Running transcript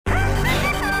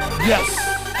Yes.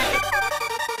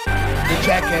 The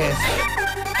Jackass.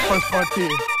 First Frontier.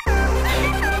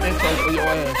 Intro for your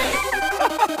ass.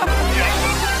 Yes.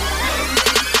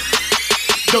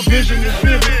 The vision is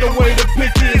vivid, the way the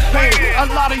picture is painted. A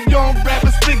lot of young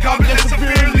rappers think I'm just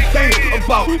severely tainted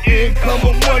about income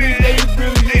or money they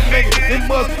really ain't making. They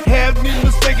must have me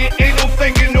mistaken, ain't no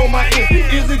thinking on my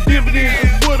end. Is it dividends?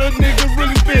 Is what a nigga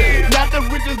really spend? Not the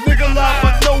richest nigga alive,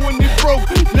 but know when he broke.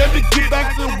 Let me get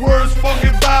back to the words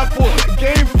fucking vibe for a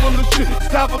game full of shit.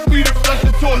 It's time for me to flush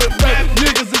the toilet. Rap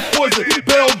niggas is poison.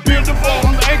 Bell bend the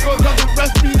ball on the ankle, cause the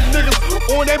rest of these niggas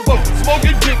on that boat.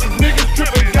 Smoking bitches, niggas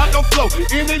tripping, got no flow.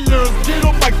 In they lyrics, get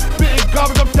on mic, spitting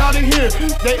garbage, I'm tired of here.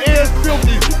 They air's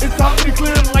filthy, it's time to be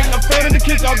clear like a fan in the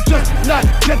kitchen. I'm just not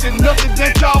catching nothing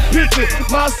that y'all pitching.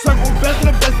 My circle best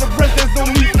of the best, the rest there's no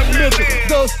need to miss it.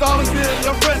 The stars here,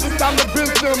 your friends, it's time to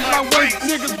bench them. I waste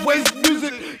niggas, waste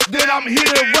music, then I'm here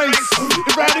to race.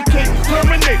 Eradicate,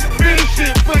 terminate, finish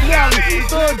it, finale.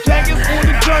 The jacket's on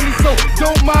the journey, so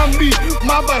don't mind me.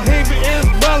 My behavior is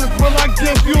violent, well I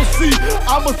guess you'll see.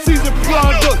 I'm a seasoned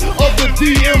product of the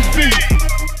DMV.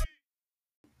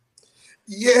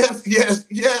 Yes, yes,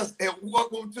 yes, and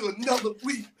welcome to another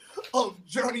week of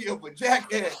Journey of a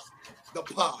Jackass, the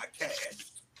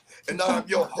podcast. And I'm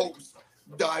your host,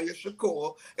 Daya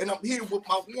Shakur, and I'm here with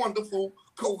my wonderful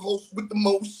co-host with the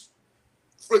most,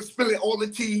 for spilling all the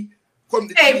tea from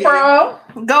the Hey, bro,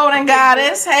 Golden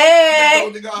Goddess, hey.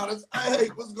 Golden Goddess, hey,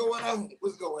 what's going on?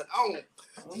 What's going on?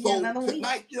 So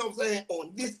tonight, you know what I'm saying,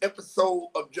 on this episode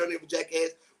of Journey of a Jackass,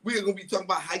 we're going to be talking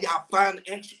about how y'all find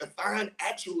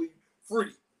actually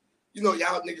free. You know,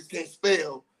 y'all niggas can't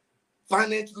spell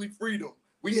financially freedom.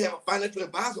 We have a financial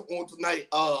advisor on tonight,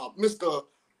 Mr.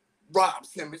 Rob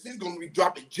Simmons. He's going to be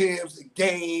dropping gems and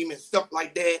game and stuff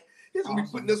like that. He's going to be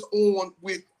putting us on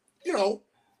with, you know,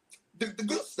 the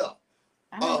good stuff.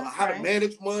 How to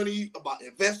manage money, about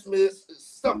investments, and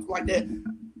stuff like that.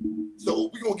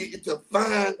 So we're going to get into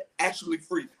find actually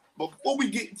free. But before we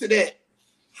get into that,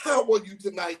 how are you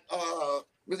tonight,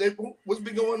 Ms. April? What's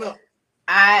been going on?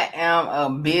 I am a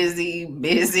busy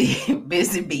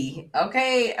bee.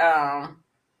 Okay.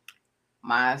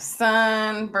 My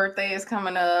son's birthday is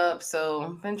coming up,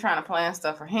 so been trying to plan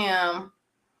stuff for him.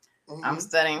 Mm-hmm. I'm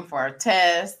studying for a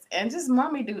test and just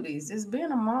mommy duties. Just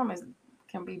being a mom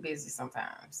can be busy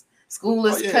sometimes. School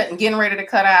is getting ready to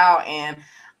cut out, and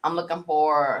I'm looking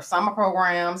for summer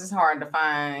programs. It's hard to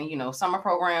find, you know, summer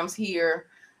programs here,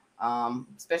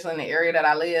 especially in the area that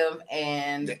I live.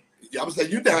 And I would say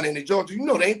you down in Georgia, you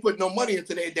know they ain't putting no money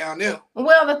into that down there.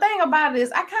 Well, the thing about it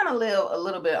is I kind of live a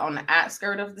little bit on the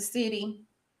outskirts of the city.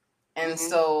 And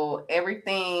so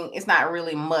everything, it's not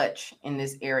really much in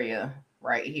this area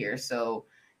right here. So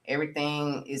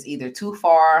everything is either too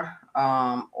far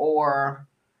or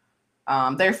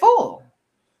they're full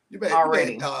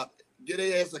already. Get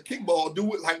their ass a kickball,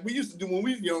 do it like we used to do when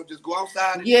we were young, just go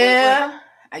outside. And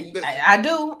I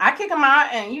do. I kick them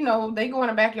out and, you know, they go in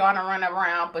the backyard and run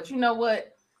around. But you know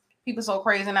what? People so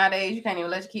crazy nowadays, you can't even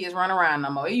let your kids run around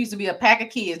no more. It used to be a pack of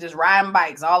kids just riding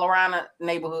bikes all around the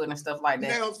neighborhood and stuff like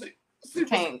that. Now,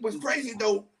 see what's crazy,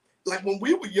 though, like when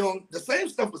we were young, the same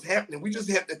stuff was happening. We just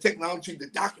have the technology to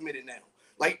document it now.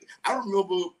 Like, I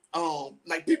remember,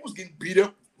 like, people was getting beat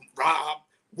up, robbed,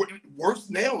 worse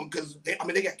now because,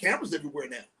 they got cameras everywhere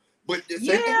now. But the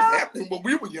same thing was happening when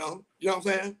we were young. You know what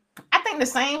I'm saying? I think the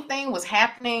same thing was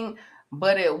happening,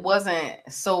 but it wasn't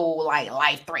so like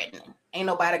life-threatening. Ain't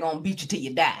nobody gonna beat you till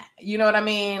you die. You know what I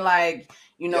mean? Like,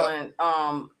 you know,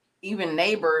 and even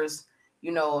neighbors,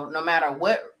 you know, no matter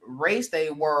what race they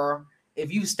were,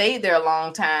 if you stayed there a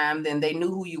long time, then they knew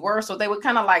who you were. So they would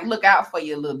kind of like look out for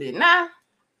you a little bit. Nah,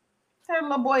 that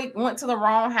little boy went to the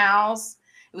wrong house.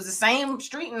 It was the same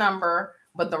street number,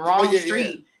 but the wrong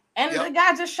street. And the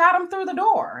guy just shot him through the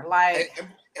door. Like,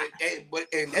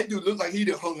 and that dude looks like he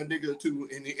done hung a nigga or two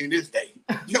in this day.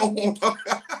 You don't want to.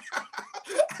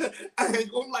 I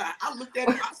ain't gonna lie. I looked at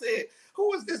him. I said,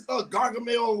 "Who is this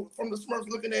Gargamel from the Smurfs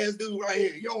looking ass dude right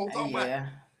here?" You know what I'm talking about?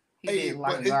 He did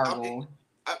like a gargoyle.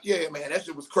 Yeah, man, that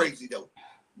shit was crazy though.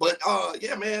 But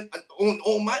yeah, man,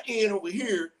 on my end over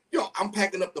here, you know, I'm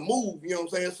packing up the move. You know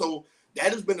what I'm saying? So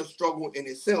that has been a struggle in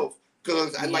itself.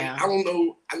 Because I don't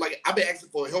know, I've been asking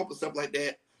for help and stuff like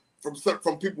that from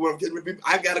people.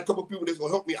 I got a couple people that's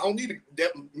gonna help me. I don't need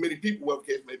that many people, whatever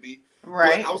the case may be.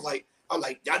 Right. But I was like,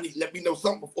 y'all need to let me know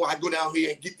something before I go down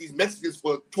here and get these Mexicans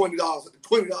for $20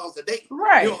 a day.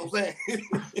 Right. You know what I'm saying?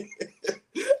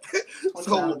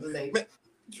 So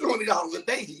 $20 a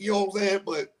day. You know what I'm saying?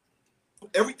 But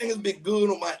everything has been good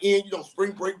on my end. You know,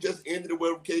 spring break just ended, or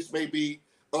whatever the case may be.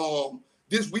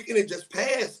 This weekend it just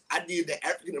passed, I did the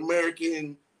African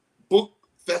American book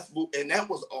festival, and that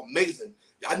was amazing.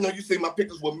 I know you see my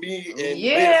pictures with me and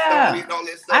Stoney and all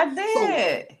that stuff. I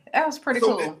did. So, that was pretty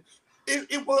cool.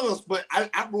 It was, but I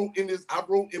wrote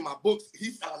in my books.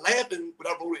 He started laughing, but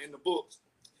I wrote it in the books.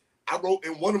 I wrote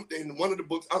in one of the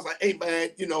books. I was like, "Hey man,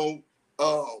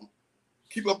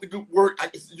 keep up the good work.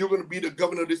 You're going to be the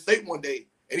governor of this state one day."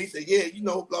 And he said, "Yeah,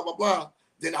 blah blah blah."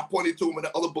 Then I pointed to him in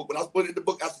the other book. When I was putting in the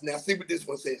book, I said, "Now see what this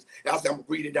one says." And I said, "I'm gonna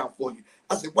read it down for you."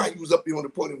 I said, "Why you was up here on the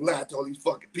podium lying to all these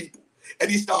fucking people?" And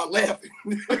he started laughing.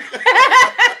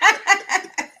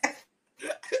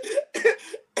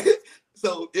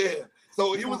 So yeah.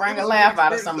 So it was bring a laugh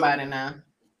out of somebody now.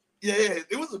 Yeah,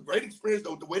 it was a great experience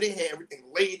though. The way they had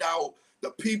everything laid out,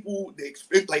 the people, the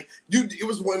experience, it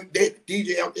was one day the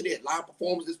DJ out there, they had live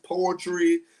performances,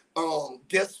 poetry,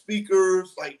 guest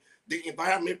speakers, the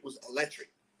environment was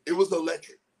electric. It was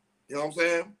electric. You know what I'm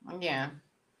saying? Yeah.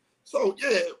 So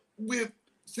yeah,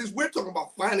 since we're talking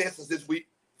about finances this week,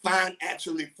 fine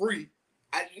actually free.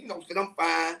 Because I'm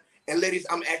fine, and ladies,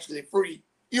 I'm actually free.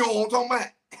 You know what I'm talking about?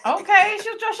 Okay,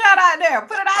 shoot your shot out there.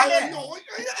 Put it out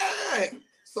there.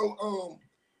 So,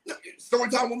 story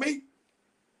time with me?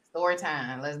 Story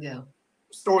time. Let's go.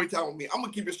 Story time with me. I'm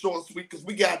going to keep it short and sweet because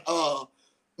we got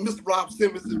Mr. Rob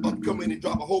Simmons is about to come in and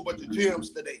drop a whole bunch of gems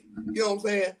today. You know what I'm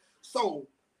saying? So,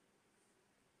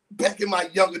 back in my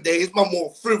younger days, my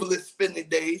more frivolous spending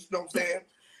days, you know what I'm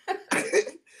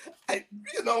saying?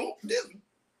 This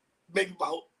maybe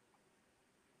about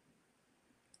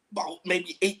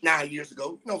maybe 8-9 years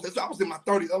ago. You know what I'm saying? So I was in my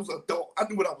 30s. I was an adult. I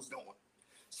knew what I was doing.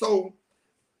 So,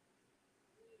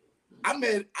 I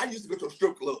used to go to a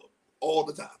strip club all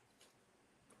the time.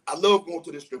 I love going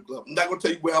to this strip club. I'm not gonna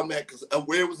tell you where I'm at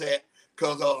where it was at,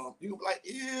 because you be like,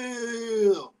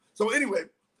 ew. So anyway,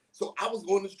 I was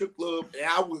going to the strip club and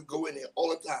I would go in there all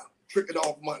the time, tricking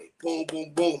off money. Boom,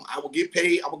 boom, boom. I would get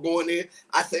paid. I would go in there.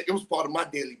 I said it was part of my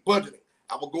daily budgeting.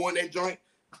 I would go in that joint,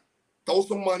 throw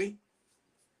some money,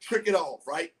 trick it off,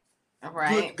 right? All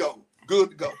right. Good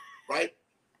to go, right?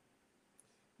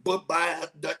 But by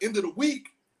the end of the week,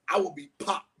 I would be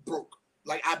pop broke.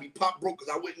 I'd be pop broke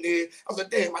because I went in there. I was like,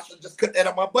 damn, I should just cut that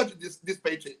out of my budget this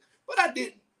paycheck. But I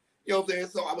didn't. You know what I'm saying?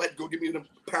 So I had to go give me the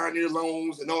Pioneer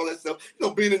loans and all that stuff.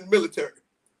 Being in the military.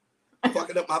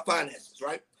 Fucking up my finances,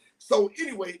 right? So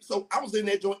anyway, I was in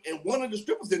that joint, and one of the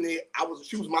strippers in there,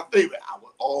 she was my favorite. I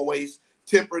was always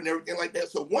temper and everything like that.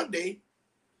 So one day,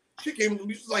 she came to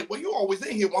me, she was like, well, you always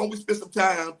in here. Why don't we spend some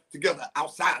time together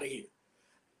outside of here?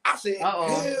 I said,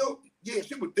 hell yeah,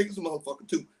 she was thick as a motherfucker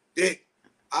too. Thick.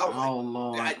 I was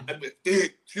Lord. I mean,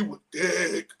 thick. She was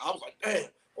thick. I was like, damn,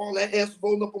 all that ass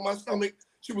rolling up on my stomach.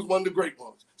 She was one of the great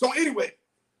ones. So anyway.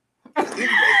 One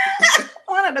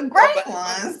of the great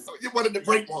ones. One of the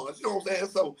great ones. You know what I'm saying?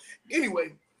 So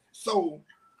anyway,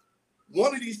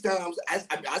 one of these times I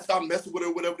started messing with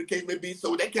her, whatever the case may be.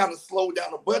 So that kind of slowed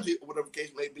down the budget, or whatever the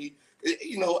case may be.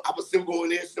 I was still going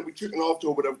there, still be tricking off to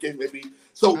her, whatever the case may be.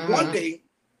 So one day,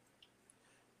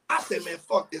 I said, man,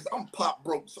 fuck this. I'm pop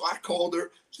broke. So I called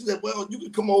her. She said, well, you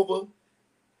can come over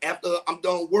after I'm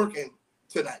done working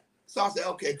tonight. So I said,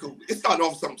 okay, cool. It started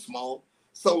off something small.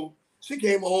 So she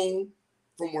came home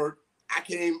from work. I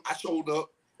showed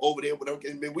up over there, whatever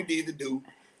case may be. We did to do.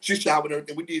 She showered,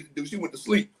 everything we did to do. She went to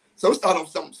sleep. So it started off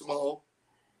something small.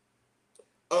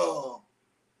 I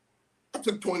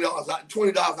took $20 out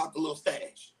the little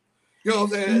stash. You know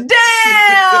what I'm saying? Damn!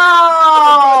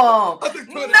 I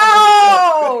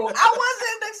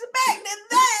wasn't expecting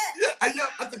that.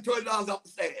 I took $20 off the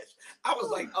stash. I was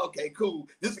like, okay, cool.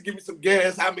 This will give me some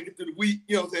gas. I'll make it through the week.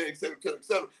 You know what I'm saying? Et cetera, et cetera, et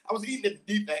cetera. I was eating at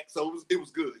the DPAC, so it was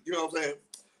good. You know what I'm saying?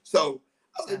 So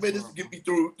I was like, man, this will get me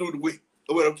through the week,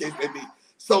 or whatever case may be.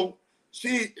 So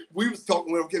we was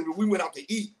talking, whatever case, we went out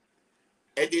to eat.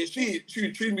 And then she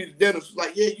treated me to dinner. She was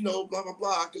like, yeah, blah, blah,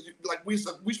 blah. Because we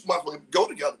might as well go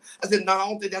together. I said, no, I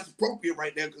don't think that's appropriate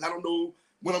right now because I don't know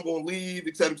when I'm going to leave,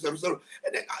 et cetera, et cetera, et cetera.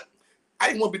 And then I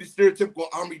didn't want to be the stereotypical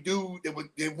army dude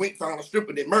that went found a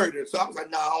stripper that murdered her. So I was like,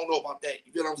 nah, I don't know about that.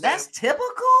 You know what I'm saying? That's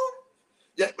typical?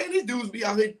 Yeah, man, these dudes be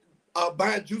out here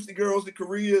buying juicy girls in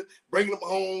Korea, bringing them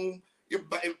home,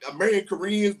 marrying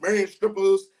Koreans, marrying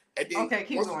strippers. And then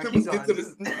once the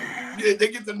strippers they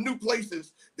get to the new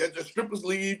places that the strippers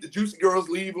leave, the juicy girls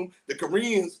leave them, the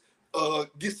Koreans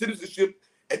get citizenship,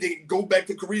 and then go back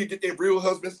to Korea, get their real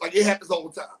husbands. It happens all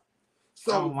the time.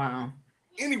 So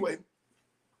anyway,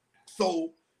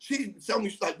 so she told me,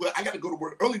 she's like, well, I got to go to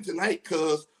work early tonight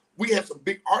because we have some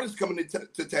big artists coming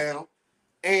into town,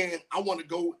 and I want to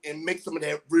go and make some of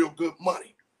that real good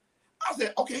money. I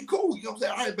said, okay, cool. You know what I'm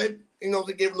saying? All right, baby. You know,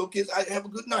 they gave a little kiss. I have a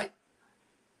good night.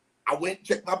 I went and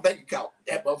checked my bank account.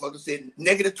 That motherfucker said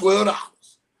 -$12.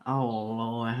 Oh,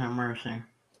 Lord, have mercy.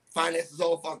 Finances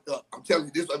all fucked up. I'm telling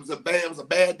you, this was a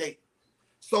bad day.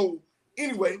 So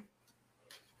anyway,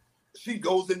 she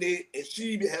goes in there and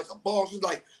she has a ball.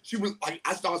 She was like,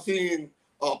 I started seeing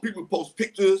people post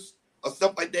pictures or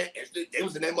stuff like that, and they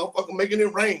was in that motherfucker making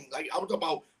it rain. Like I was talking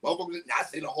about motherfuckers. I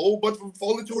seen a whole bunch of them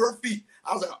falling to her feet.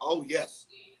 I was like, oh yes,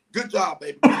 good job,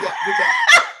 baby, good job.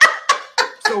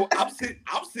 So I'm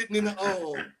sitting in the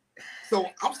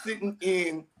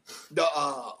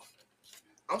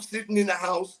I'm sitting in the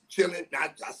house chilling.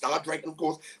 I started drinking, of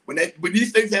course. When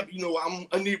these things happen, I'm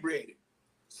inebriated.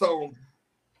 So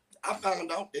I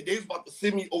found out that they was about to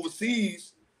send me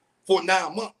overseas for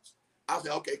 9 months. I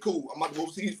said, okay, cool. I'm about to go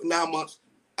overseas for 9 months.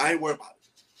 I ain't worried about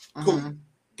it. Cool.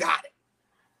 Got it.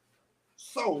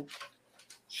 So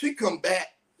she come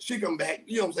back. You know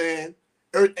what I'm saying?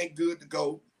 Everything good to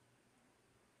go.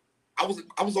 I was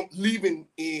leaving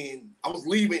in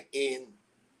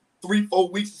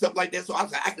 3-4 weeks or something like that. So I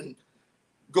was like, I can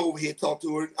go over here and talk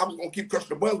to her. I was gonna keep crushing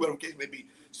the buns, whatever the case may be.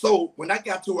 So when I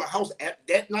got to her house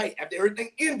that night, after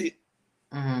everything ended,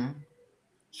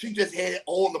 she just had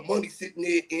all the money sitting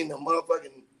there in the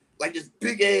motherfucking, like this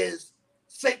big ass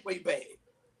Safeway bag.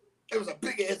 It was a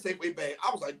big ass Safeway bag.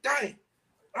 I was like, dang,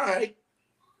 all right.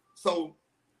 So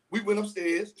we went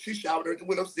upstairs. She showered and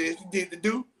went upstairs. She did the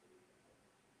do.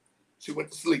 She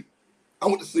went to sleep. I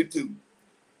went to sleep too.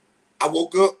 I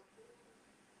woke up,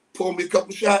 poured me a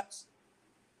couple shots,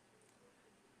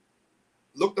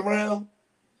 looked around.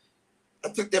 I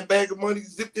took that bag of money,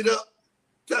 zipped it up,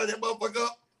 tied that motherfucker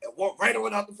up, and walked right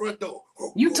on out the front door.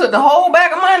 You took the whole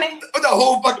bag of money? The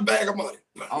whole fucking bag of money.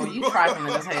 Oh, you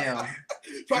trifling as hell.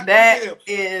 That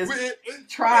is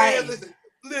trifling.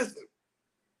 Listen.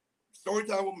 Story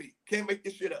time with me. Can't make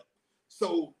this shit up.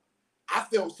 So I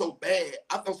felt so bad.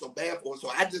 For her. So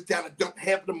I just kind of dumped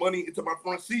half of the money into my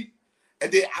front seat.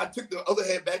 And then I took the other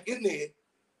half back in there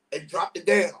and dropped it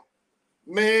down.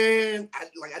 Man, I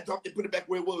dropped it, put it back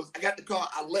where it was. I got the car.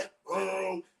 I left.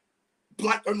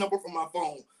 Blocked her number from my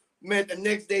phone. Man, the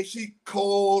next day she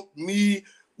called me.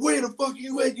 Where the fuck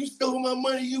you at? You stole my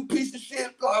money, you piece of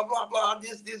shit. Blah, blah, blah.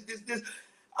 This.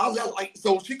 I was like,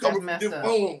 so she coming from the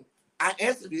phone. I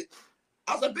answered it.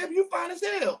 I was like, baby, you fine as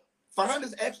hell. Fine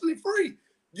is actually free.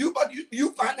 You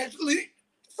financially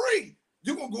free.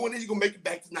 You gonna go in there, you gonna make it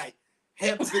back tonight.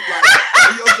 Have a good life.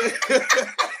 You know what I'm saying?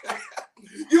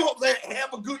 You know what I'm saying?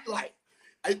 Have a good life.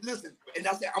 Listen, and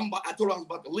I said, I told her I was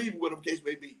about to leave, whatever the case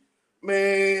may be.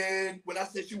 Man, when I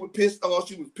said she was pissed off,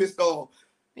 she was pissed off.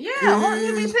 Yeah, won't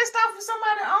you be pissed off for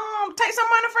somebody take some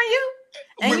money from you?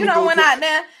 And you went out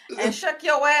there and shook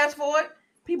your ass for it.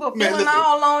 People feeling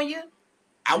all on you.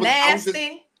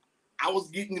 Nasty. I was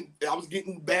getting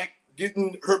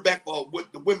her back for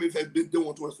what the women have been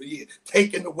doing to us for years,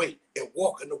 taking away and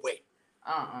walking away.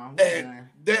 And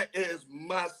that is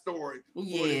my story.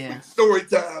 Yeah. Story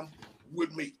time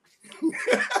with me.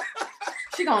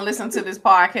 She gonna listen to this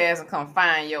podcast and come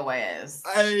find your ass.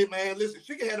 Hey man, listen,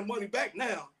 she can have the money back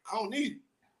now. I don't need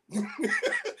it.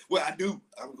 Well, I do,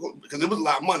 because it was a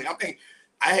lot of money. I think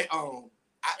I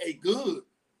ate good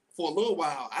for a little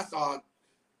while. I started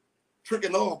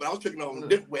tricking off, but I was tricking off in a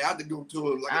different way. I had to go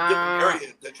to a different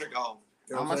area to trick off.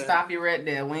 You know I'm gonna stop you right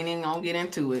there. We ain't even gonna get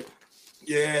into it.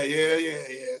 Yeah.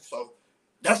 So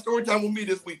that's story time with me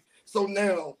this week. So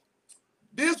now,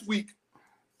 this week,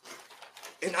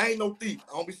 and I ain't no thief.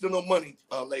 I don't be stealing no money,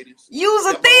 ladies. You's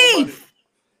a thief.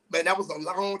 Man, that was a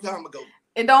long time ago.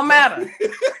 It don't matter.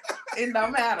 It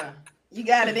don't matter. You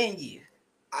got it in you.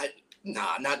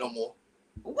 Nah, not no more.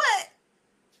 What?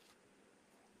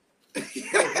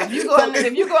 If you go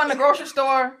in the grocery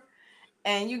store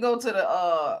and you go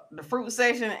to the fruit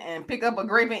section and pick up a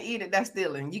grape and eat it, that's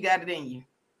stealing. You got it in you.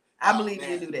 I believe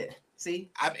you do that. See?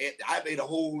 I've ate a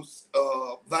whole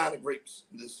vine of grapes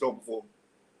in this store before.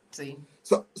 See?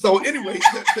 So anyway,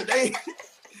 today,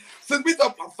 since we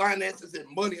talk about finances and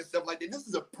money and stuff like that, this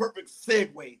is a perfect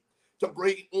segue to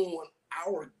bring on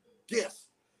our guest.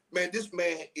 Man, this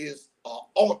man is an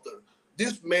author.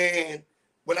 This man,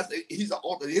 when I say he's an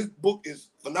author, his book is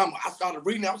phenomenal. I started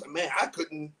reading it. I was like, man, I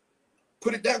couldn't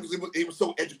put it down because it was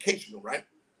so educational, right?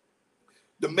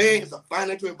 The man is a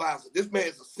financial advisor. This man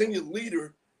is a senior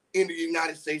leader in the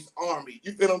United States Army.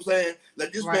 You feel what I'm saying?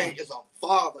 Like this man is a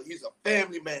father. He's a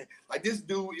family man. Like this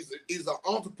dude is an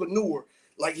entrepreneur.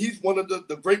 Like he's one of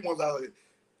the great ones out here.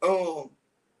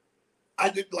 I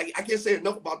can't say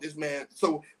enough about this man.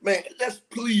 So man, let's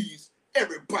please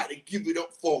everybody give it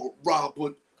up for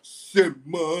Robert Simmons.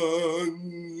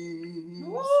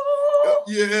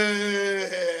 Yeah.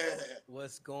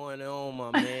 What's going on,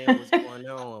 my man? What's going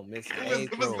on, Mr.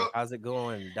 April? How's it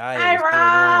going? Hey,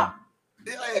 Rob.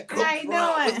 Yeah, How Coach you Brown,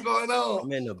 what's doing? going on?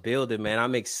 I'm in the building, man.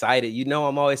 I'm excited. You know,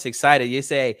 I'm always excited. He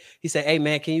said, "Hey,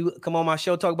 man, can you come on my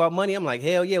show talk about money?" I'm like,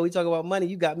 "Hell yeah, we talk about money.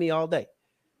 You got me all day."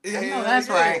 I know Yeah, that's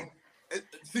right.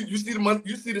 See, you see the money.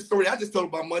 You see the story I just told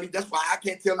about money. That's why I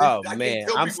can't tell Oh I can't man,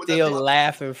 tell I'm people nothing still about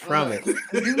laughing from Look, it.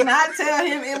 do not tell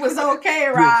him it was okay,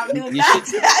 You, Rob. you, Do you not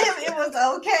should tell him it was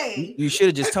okay. you should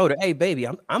have just told her, "Hey, baby,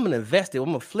 I'm gonna invest it. I'm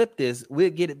gonna flip this. We'll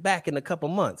get it back in a couple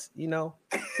months." You know,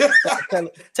 tell her That a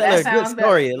good sounds better.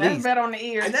 story at That's least. better on the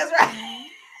ears. That's right.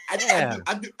 Yeah.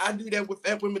 I do that with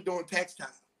fat women during tax time.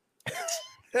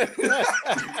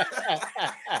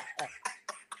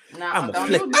 No, I'm gonna don't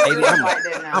flip do it, this baby. stuff like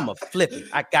that now. I'm gonna flip it.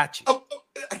 I got you.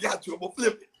 I got you. I'm gonna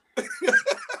flip it.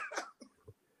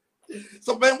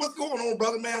 So, man, what's going on,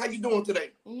 brother? Man, how you doing today?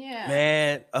 Yeah.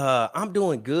 Man, I'm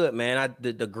doing good, man.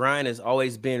 The grind has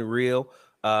always been real.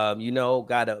 You know,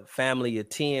 got a family of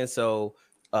 10, so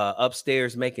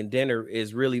upstairs making dinner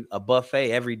is really a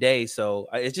buffet every day. So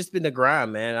it's just been the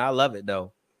grind, man. I love it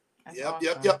though. That's Yep,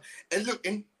 awesome. yep. And look,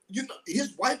 and you know,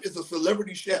 his wife is a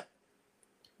celebrity chef.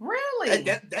 Really?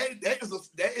 That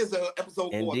is a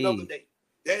episode for another Indeed. day.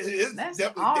 That is That's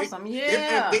definitely awesome.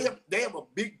 Yeah. They have a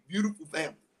big, beautiful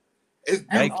family. It's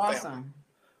That's beautiful family. awesome.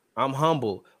 I'm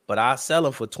humble, but I'll sell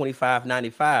them for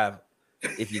 $25.95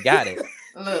 if you got it.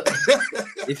 Look,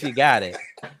 If you got it.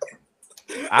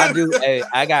 I do.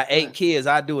 I got 8 kids.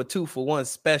 I do a 2-for-1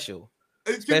 special,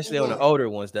 especially on the older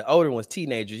ones. The older ones,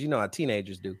 teenagers. You know how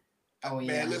teenagers do. oh yeah.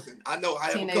 Man, listen, I know I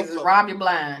have a Teenagers couple of rob you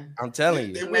blind. I'm telling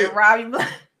you. They They will. rob you blind.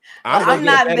 I'm I'm gonna get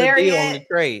not a better there deal on yet. the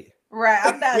trade. Right,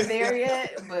 I'm not there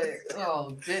yet, but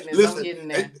oh goodness, Listen, I'm getting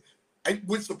there.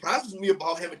 what surprises me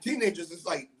about having teenagers is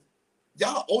like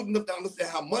y'all old enough to understand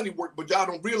how money works, but y'all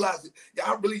don't realize it.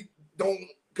 Y'all really don't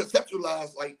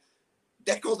conceptualize like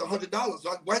that costs $100.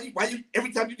 Like, why you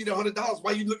every time you get $100,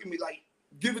 why you look at me like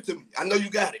give it to me? I know you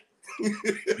got it.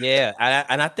 Yeah,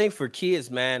 and I think for kids,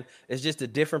 man, it's just a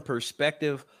different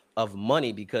perspective of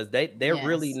money because they're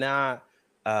really Yes.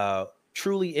 not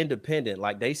truly independent.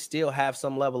 Like they still have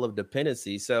some level of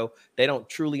dependency, so they don't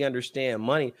truly understand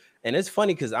money. And it's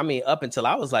funny because I mean, up until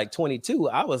I was like 22,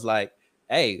 I was like,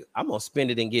 "Hey, I'm gonna spend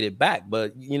it and get it back."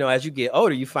 But you know, as you get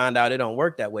older, you find out it don't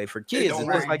work that way. For kids, don't it's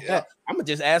just work, like yeah. that. I'm gonna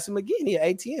just ask them again here,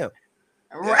 ATM.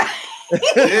 Right.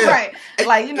 Yeah. Right.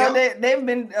 Like, you know, Yeah.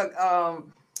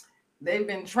 they've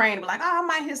been trained to be like, oh, I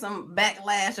might hear some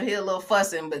backlash or hear a little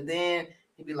fussing, but then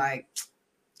he'd be like,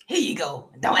 here you go.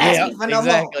 Don't ask me for no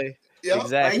more. Yeah.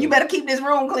 Exactly. You better keep this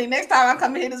room clean. Next time I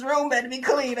come in here, this room better be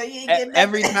clean or you ain't getting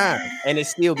Every nothing. time, and it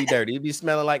still be dirty. It be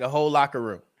smelling like a whole locker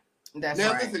room. That's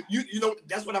Now right. listen, you know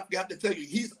that's what I forgot to tell you.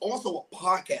 He's also a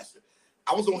podcaster.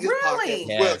 I was on his Really? podcast as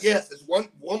well. Yes. Yes, it's one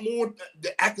more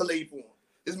the accolade for him.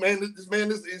 This man is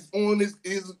on his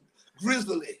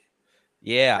grizzly.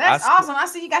 Yeah, That's awesome. I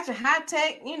see you got your high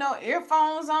tech, you know,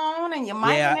 earphones on and your mic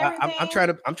and everything.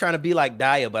 I'm trying to be like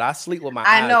Daya, but I sleep with my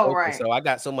I eyes know, open. right. So I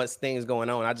got so much things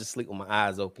going on. I just sleep with my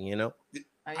eyes open, you know.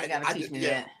 Oh, you gotta teach me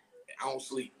that. I don't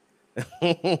sleep.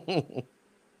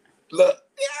 Look,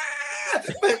 yeah,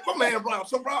 man, my man Rob.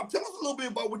 So Rob, tell us a little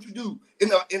bit about what you do in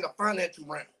the financial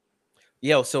realm.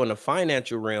 Yo, so in the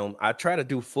financial realm, I try to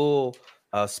do full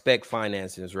spec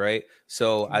finances, right?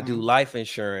 So I do life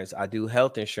insurance, I do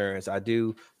health insurance, I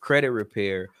do credit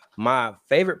repair. My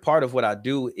favorite part of what I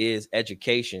do is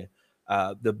education.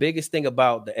 The biggest thing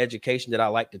about the education that I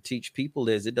like to teach people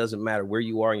is it doesn't matter where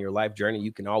you are in your life journey,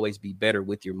 you can always be better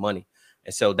with your money.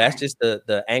 And so that's just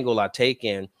the angle I take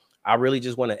in. I really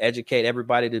just want to educate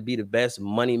everybody to be the best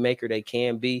money maker they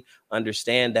can be.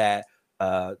 Understand that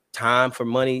time for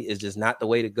money is just not the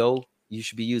way to go. You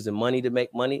should be using money to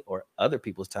make money or other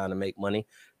people's time to make money.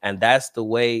 And that's the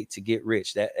way to get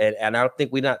rich. And I don't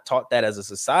think we're not taught that as a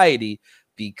society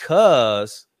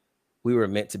because we were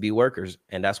meant to be workers.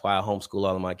 And that's why I homeschool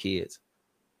all of my kids.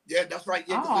 Yeah, that's right.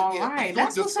 Yeah, right.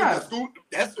 That's what's up.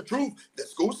 That's the truth. The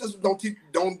school system don't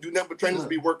do nothing but train us to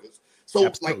be workers. So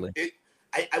Absolutely. like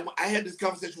I had this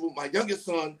conversation with my youngest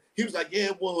son. He was like,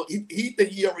 yeah, well, he think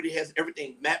he already has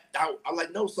everything mapped out. I'm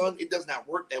like, no, son, it does not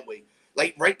work that way.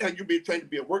 Like right now, you're being trained to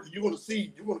be a worker. You're going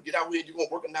to get out here, you're going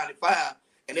to work a 9-to-5,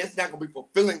 and that's not going to be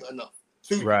fulfilling enough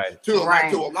to a lot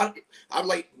of people. I'm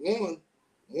like, I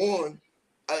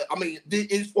mean,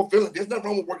 it's fulfilling. There's nothing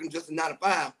wrong with working just a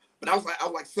 9-to-5. But I was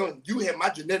like, son, you have my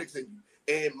genetics in you.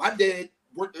 And my dad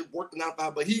worked a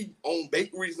 9-to-5, but he owned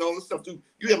bakeries and all this stuff too.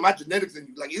 You have my genetics in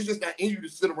you. Like, it's just not in you to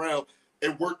sit around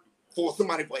and work for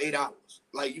somebody for 8 hours.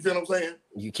 Like, you feel what I'm saying?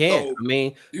 You can't. So, I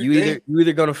mean, you either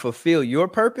going to fulfill your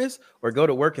purpose or go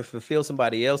to work and fulfill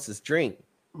somebody else's dream.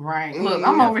 Right. Look,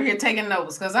 I'm over here taking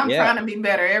notes because I'm trying to be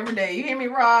better every day. You hear me,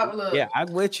 Rob? Look. Yeah,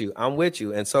 I'm with you. I'm with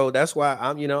you. And so that's why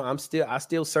I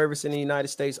still service in the United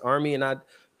States Army and I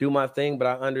do my thing, but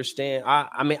I understand.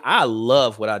 I mean, I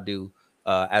love what I do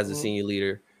as a senior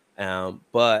leader.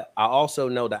 But I also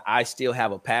know that I still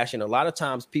have a passion. A lot of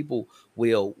times people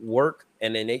will work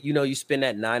and then you spend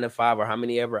that 9 to 5 or how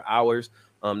many ever hours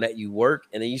that you work,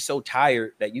 and then you're so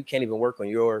tired that you can't even work on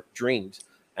your dreams.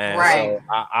 And so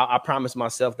I promise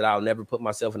myself that I'll never put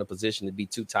myself in a position to be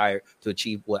too tired to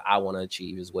achieve what I want to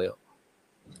achieve as well.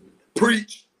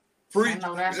 Preach. I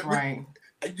know that's right.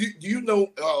 You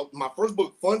know, my first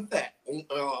book, fun fact,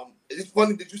 it's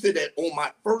funny that you said that. On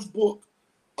my first book,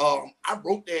 I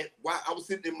wrote that while I was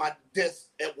sitting in my desk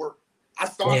at work. I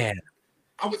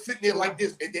was sitting there like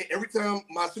this, and then every time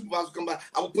my supervisor come by,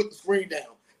 I would put the screen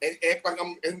down and act like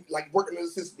I'm like working in the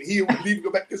system. He would leave and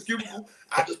go back to his cubicle.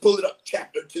 I just pull it up,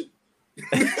 chapter 2.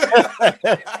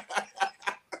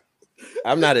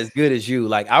 I'm not as good as you.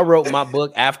 Like, I wrote my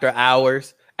book after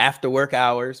work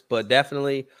hours, but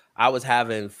definitely I was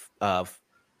having 12,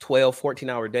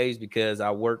 14-hour days because I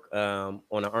work on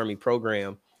an Army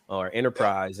program or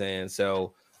enterprise. And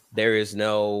so there is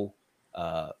no,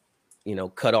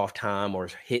 cutoff time or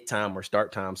hit time or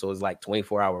start time. So it's like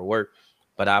 24-hour work.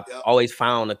 But I've always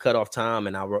found a cutoff time,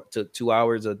 and I took 2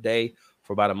 hours a day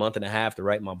for about a month and a half to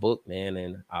write my book, man.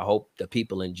 And I hope the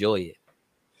people enjoy it.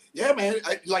 Yeah, man.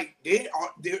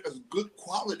 There's good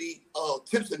quality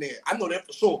tips in there. I know that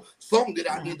for sure. Some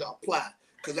that I need to apply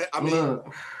because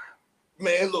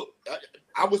man, look,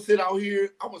 I would sit out here.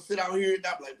 And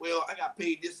I'd be like, well, I got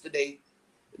paid this today.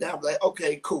 And I'm like,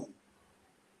 okay, cool.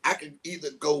 I can either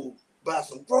go buy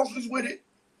some groceries with it,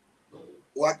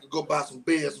 or I could go buy some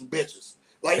beds and bitches.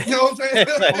 Like, you know what I'm saying?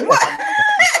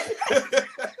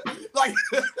 Like,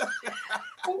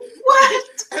 what?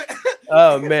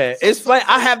 Oh man, it's funny.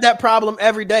 I have that problem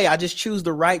every day. I just choose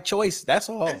the right choice. That's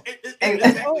all.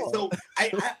 Exactly. So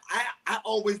I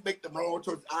always make the wrong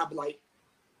choice. I be like,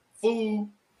 food,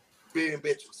 bed, and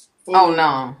bitches. Food,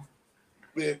 no.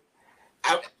 Bed.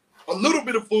 A little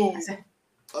bit of food.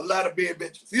 A lot of bed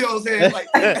bitches. You know what I'm saying? Like,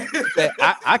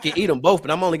 I can eat them both, but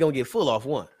I'm only gonna get full off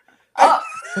one. I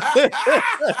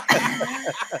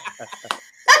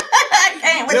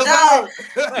can't with dog.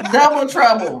 Double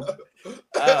trouble.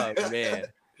 Oh man.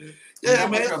 Yeah,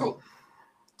 man.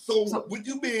 So with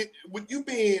you being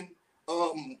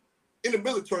in the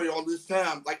military all this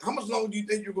time, like how much longer do you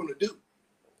think you're gonna do?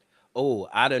 Oh,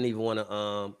 I don't even want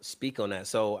to speak on that.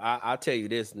 So I'll tell you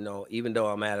this. Even though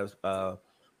I'm at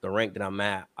the rank that I'm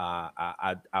at,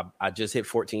 I just hit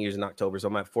 14 years in October, so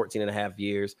I'm at 14 and a half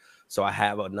years. So I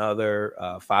have another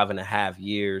 5.5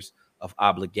 years of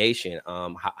obligation.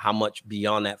 How much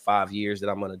beyond that 5 years that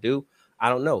I'm going to do, I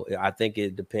don't know. I think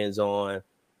it depends on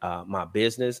my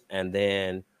business and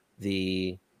then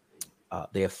the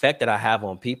effect that I have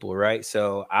on people, right?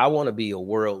 So I want to be a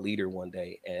world leader one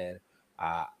day, and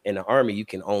in the Army, you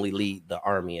can only lead the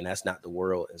Army, and that's not the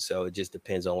world. And so it just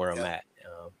depends on where I'm at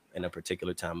in a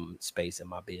particular time and space in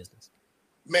my business.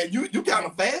 Man, you kind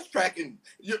of fast tracking.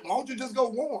 Why don't you just go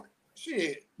warn?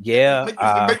 Shit. Yeah.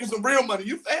 Making some real money.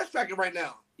 You fast tracking right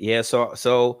now. Yeah.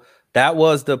 So that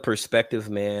was the perspective,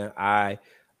 man.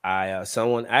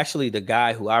 Someone, actually the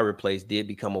guy who I replaced did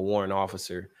become a warrant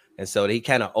officer. And so he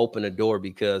kind of opened the door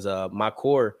because my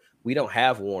corps, we don't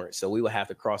have warrants. So we would have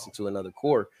to cross into another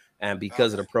corps. And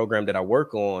because of the program that I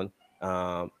work on,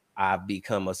 I've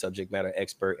become a subject matter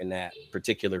expert in that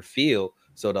particular field.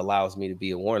 So it allows me to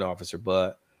be a warrant officer.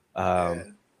 But I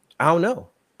don't know.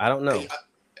 I don't know.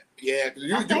 I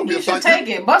think you should take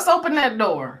it. Bust open that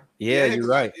door. Yeah, you're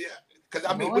right. Yeah, because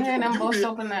I mean, go ahead and bust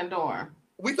open that door.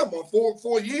 We talking about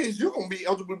 4 years. You're gonna be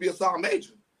eligible to be a sergeant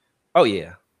major. Oh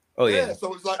yeah.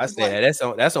 So it's like I say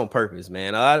that's on purpose,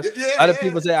 man. A lot of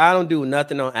people say I don't do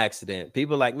nothing on accident.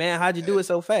 People are like, man, how'd you do it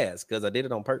so fast? Because I did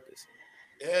it on purpose.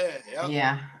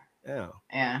 Yeah.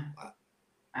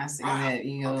 I see that.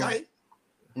 You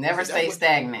never stay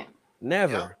stagnant.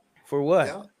 Never. Yeah. For what?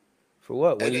 Yeah. For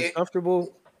what? When you're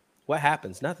comfortable, what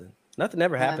happens? Nothing. Nothing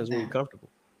ever happens when you're comfortable.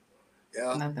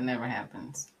 Yeah. Nothing ever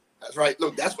happens. That's right.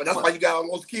 Look, that's why you got all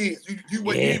those kids.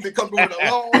 You ain't been comfortable with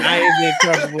a long time. I ain't been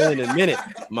comfortable in a minute.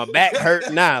 My back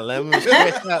hurt now. Let me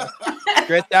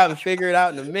stretch out and figure it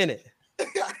out in a minute.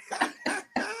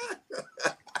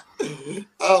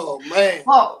 Oh man.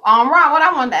 Well, Ron, what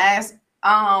I wanted to ask,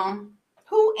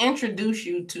 who introduced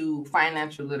you to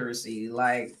financial literacy?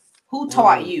 Like, who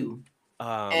taught you?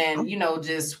 And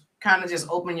just kind of just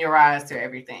open your eyes to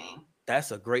everything.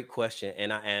 That's a great question,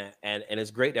 and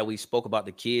it's great that we spoke about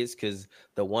the kids, because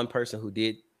the one person who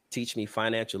did teach me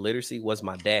financial literacy was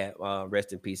my dad.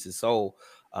 Rest in peace, his soul.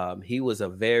 He was a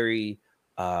very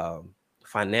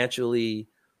financially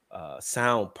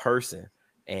sound person,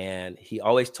 and he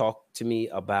always talked to me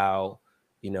about,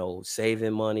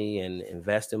 saving money and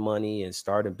investing money and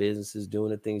starting businesses,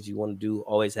 doing the things you want to do,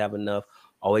 always have enough,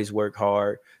 always work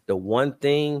hard. The one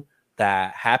thing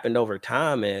that happened over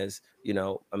time is,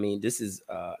 this is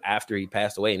after he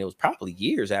passed away, and it was probably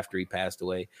years after he passed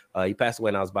away. He passed away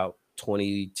when I was about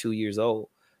 22 years old.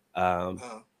 And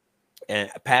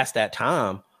past that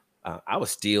time, I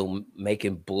was still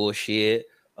making bullshit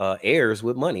errors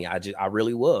with money. I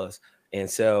really was. And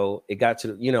so it got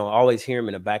to, always hear him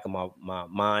in the back of my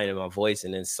mind and my voice,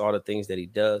 and then saw the things that he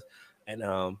does. And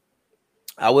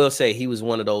I will say he was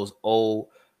one of those old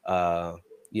guys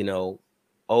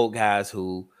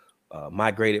who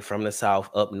migrated from the South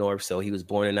up north. So he was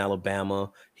born in Alabama.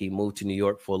 He moved to New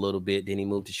York for a little bit. Then he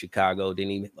moved to Chicago. Then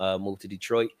he moved to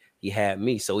Detroit. He had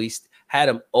me. So he had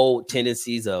them old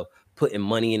tendencies of putting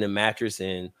money in the mattress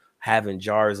and having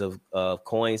jars of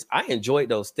coins. I enjoyed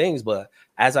those things. But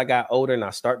as I got older and I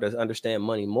started to understand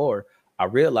money more, I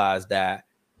realized that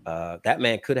that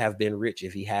man could have been rich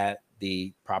if he had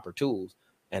the proper tools.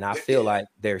 And I feel like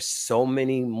there's so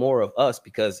many more of us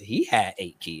because he had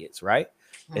 8 kids, right?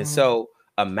 Mm-hmm. And so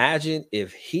imagine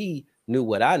if he knew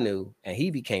what I knew and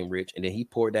he became rich, and then he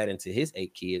poured that into his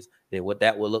 8 kids, then what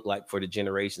that would look like for the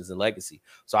generations and legacy.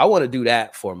 So I want to do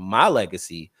that for my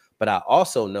legacy, but I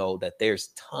also know that there's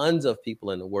tons of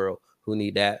people in the world who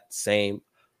need that same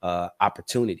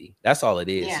opportunity. That's all it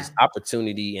is. Yeah. It's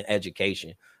opportunity and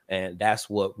education. And that's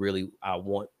what really I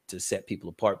want to set people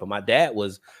apart. But my dad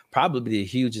was probably the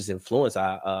hugest influence.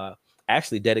 I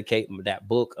actually dedicate that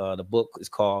book. The book is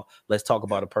called Let's Talk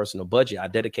About a Personal Budget. I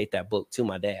dedicate that book to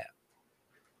my dad.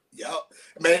 Yeah,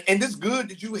 man. And it's good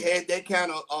that you had that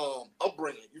kind of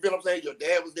upbringing. You feel what I'm saying? Your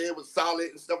dad was there, was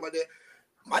solid and stuff like that.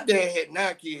 My dad had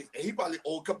 9 kids, and he probably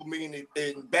owed a couple million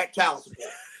in back child support.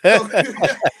 So,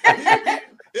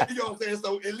 you know what I'm saying?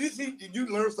 So at least you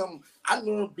learned something. I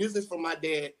learned business from my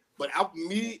dad, but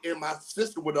me and my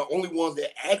sister were the only ones that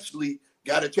actually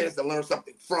got a chance to learn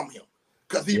something from him,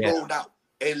 because he rolled out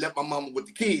and left my mama with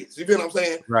the kids. You feel what I'm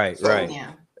saying? Right, so, right.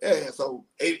 Yeah. So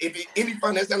if any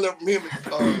finance I learned from him,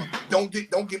 don't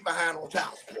get behind on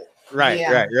child support. Right. If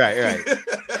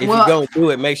you're going to do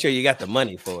it, make sure you got the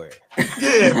money for it.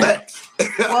 Yeah, thanks.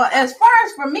 Well, as far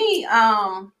as for me,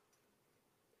 I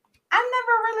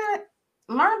never really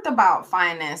learned about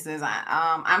finances.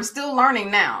 I'm still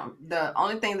learning now. The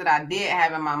only thing that I did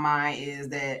have in my mind is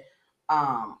that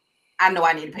I know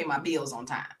I need to pay my bills on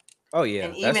time. Oh yeah,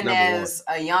 and even as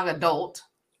a young adult,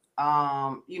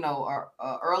 early,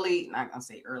 not gonna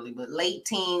say early, but late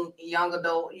teen, young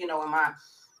adult, in my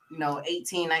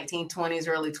 18, 19, 20s,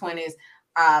 early 20s,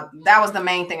 that was the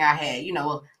main thing I had.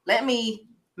 Let me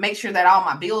make sure that all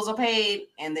my bills are paid.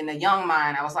 And then the young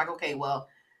mind, I was like, okay, well,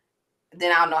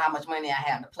 then I'll know how much money I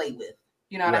have to play with.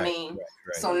 You know what I mean?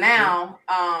 Right. So now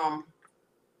I'm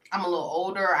a little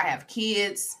older. I have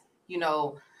kids,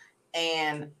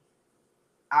 and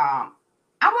I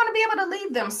want to be able to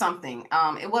leave them something.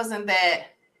 It wasn't that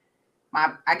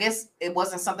I guess it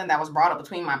wasn't something that was brought up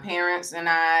between my parents and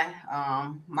I.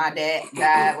 My dad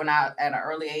died at an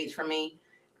early age for me.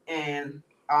 And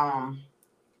by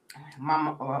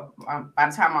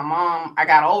the time I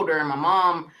got older, and my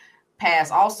mom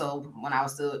passed also when I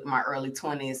was still in my early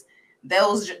 20s,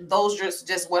 those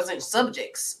just wasn't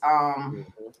subjects.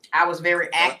 I was very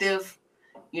active,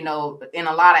 in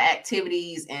a lot of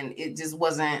activities, and it just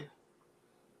wasn't,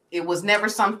 it was never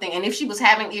something. And if she was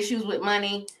having issues with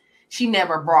money, she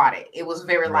never brought it. It was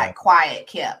very like quiet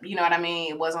kept, you know what I mean?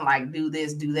 It wasn't like do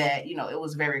this, do that, it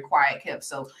was very quiet kept.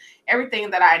 So everything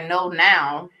that I know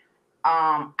now,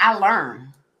 I learned.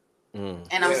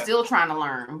 And I'm still trying to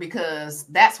learn, because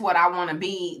that's what I want to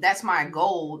be. That's my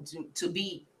goal, to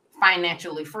be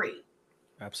financially free.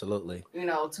 Absolutely.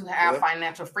 To have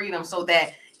financial freedom, so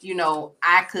that,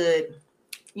 I could,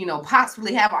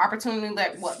 possibly have an opportunity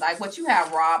like what you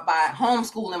have, Rob, by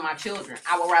homeschooling my children.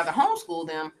 I would rather homeschool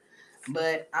them,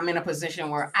 but I'm in a position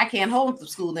where I can't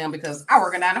homeschool them because I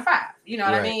work a 9 to 5. You know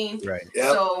what I mean? Right. Yep.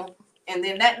 So, and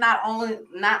then that not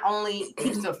only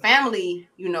keeps the family,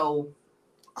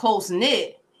 close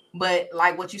knit, but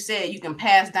like what you said, you can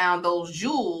pass down those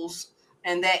jewels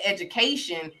and that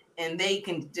education, and they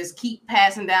can just keep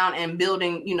passing down and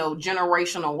building,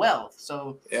 generational wealth.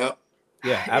 So yeah,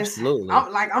 absolutely.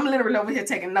 I'm literally over here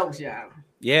taking notes, y'all.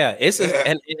 Yeah, it's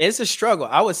a struggle.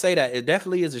 I would say that it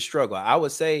definitely is a struggle. I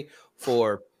would say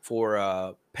for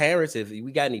parents, if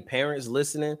we got any parents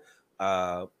listening,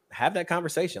 have that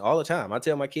conversation all the time. I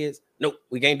tell my kids, nope,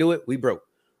 we can't do it. We broke.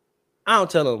 I don't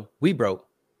tell them we broke,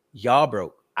 y'all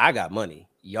broke. I got money,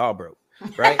 y'all broke,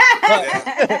 right?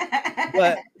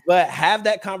 But have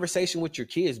that conversation with your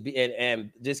kids,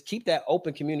 and just keep that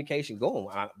open communication going.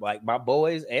 Like my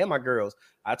boys and my girls,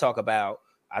 I talk about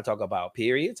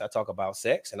periods, I talk about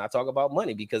sex, and I talk about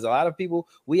money, because a lot of people,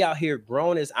 we out here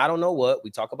grown as I don't know what. We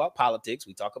talk about politics,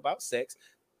 we talk about sex,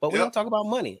 but we don't talk about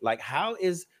money. Like, how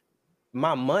is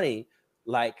my money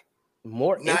like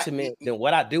more intimate than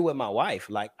what I do with my wife?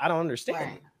 Like, I don't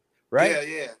understand it, right?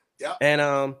 Yeah.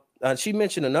 And she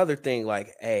mentioned another thing,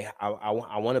 like, hey, I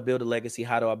want to build a legacy.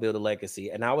 How do I build a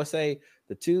legacy? And I would say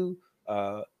the two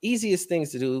easiest things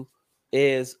to do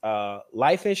is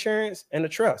life insurance and the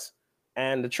trust.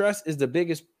 And the trust is the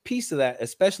biggest piece of that,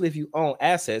 especially if you own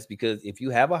assets, because if you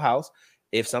have a house,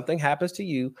 if something happens to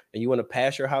you and you want to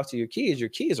pass your house to your kids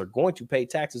are going to pay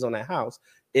taxes on that house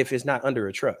if it's not under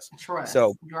a trust.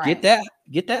 So get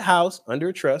that house under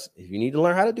a trust. If you need to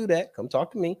learn how to do that, come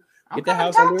talk to me. Get the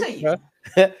house under trust.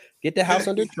 Get the house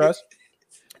under trust.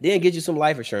 Then get you some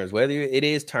life insurance, whether it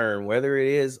is term, whether it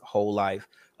is whole life,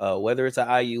 whether it's an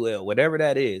IUL, whatever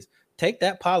that is. Take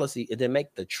that policy and then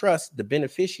make the trust the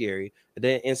beneficiary. And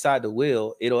then inside the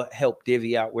will, it'll help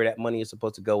divvy out where that money is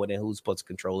supposed to go and then who's supposed to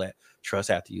control that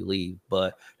trust after you leave.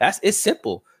 But it's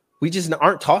simple. We just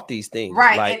aren't taught these things.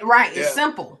 Right. It's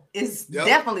simple. It's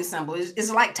definitely simple. It's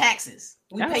like taxes.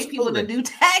 We pay people to do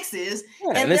taxes,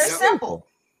 and they're simple.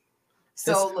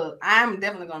 So look, I'm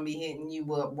definitely gonna be hitting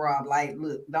you up, Rob. Like,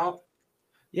 look, don't.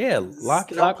 Yeah,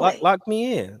 lock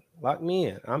me in. Lock me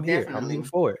in. I'm here. I'm moving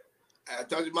forward. I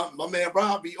told you, my man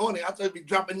Rob be on it. I told you, be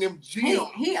dropping them gems.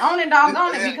 He on it,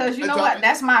 doggone it, because you know what?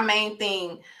 That's my main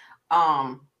thing.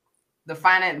 The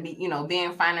finance,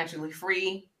 being financially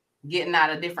free, getting out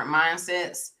of different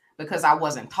mindsets, because I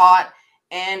wasn't taught,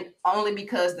 and only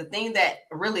because the thing that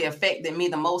really affected me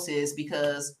the most is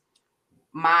because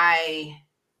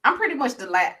I'm pretty much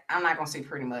I'm not gonna say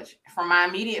pretty much, from my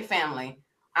immediate family,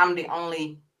 I'm the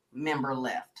only member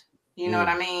left. You know what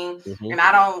I mean? Mm-hmm. And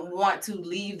I don't want to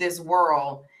leave this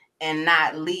world and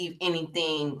not leave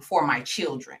anything for my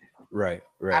children. Right.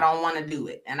 I don't want to do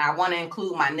it. And I want to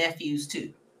include my nephews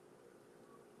too.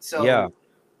 So yeah.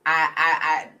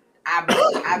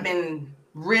 I've been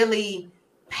really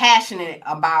passionate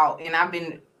about, and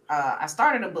I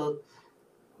started a book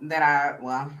that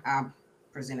I'll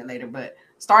present it later, but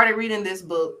started reading this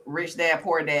book, Rich Dad,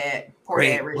 Poor Dad,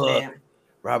 Rich Dad.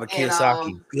 Robert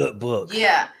Kiyosaki, good book.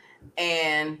 Yeah.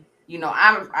 And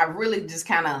I really just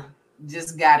kind of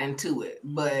got into it.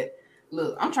 But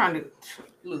look, I'm trying to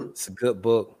look. It's a good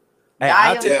book. Hey,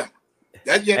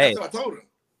 that's what I told him.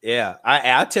 Yeah,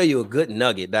 I'll tell you a good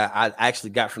nugget that I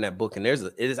actually got from that book, and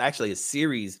it is actually a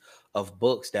series of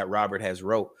books that Robert has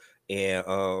wrote, and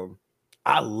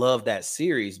I love that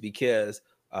series because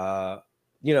not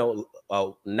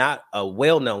a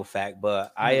well-known fact,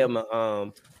 but I am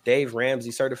a Dave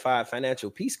Ramsey certified financial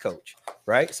peace coach,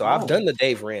 right? So I've done the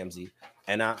Dave Ramsey,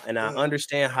 and I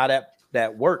understand how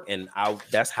that worked, and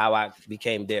that's how I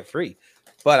became debt free.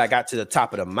 But I got to the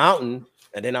top of the mountain,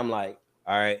 and then I'm like,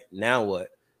 all right, now what?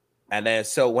 And then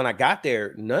so when I got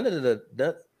there, none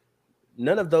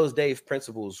of those Dave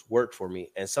principles worked for me.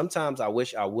 And sometimes I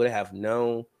wish I would have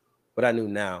known what I knew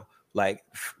now. Like,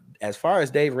 as far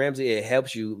as Dave Ramsey, it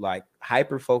helps you like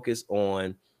hyper focus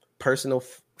on personal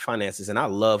finances. And I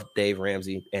love Dave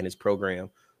Ramsey and his program.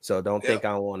 So don't think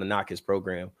I want to knock his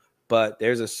program. But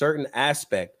there's a certain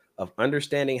aspect of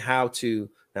understanding how to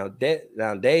now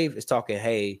Dave is talking,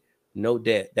 hey, no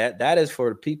debt. That is for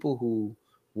the people who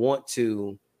want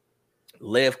to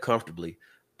live comfortably.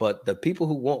 But the people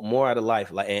who want more out of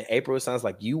life, like in April, it sounds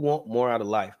like you want more out of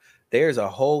life. There's a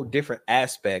whole different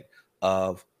aspect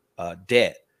of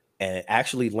debt, and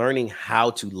actually learning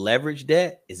how to leverage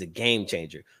debt is a game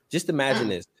changer. Just imagine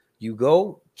this. You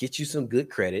go get you some good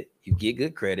credit, you get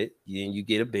good credit, then you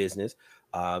get a business,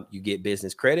 you get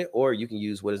business credit, or you can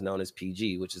use what is known as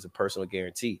PG, which is a personal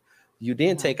guarantee. You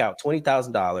then take out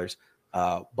 $20,000,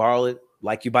 borrow it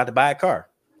like you're about to buy a car.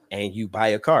 And you buy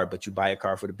a car, but you buy a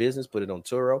car for the business, put it on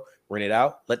Turo, rent it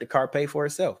out, let the car pay for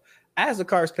itself. As the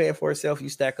car is paying for itself, you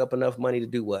stack up enough money to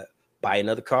do what? Buy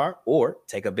another car or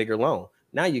take a bigger loan.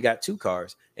 Now you got 2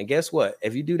 cars. And guess what?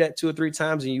 If you do that 2 or 3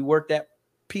 times and you work that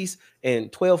piece in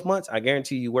 12 months, I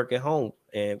guarantee you work at home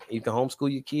and you can homeschool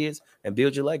your kids and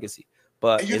build your legacy.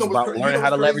 But it's about learning how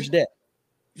to leverage debt.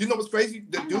 You know what's crazy?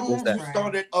 The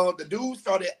dude who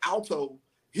started Alto.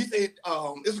 He said,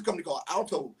 it's a company called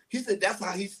Alto. He said that's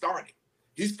how he started.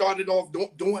 He started off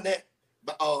doing that,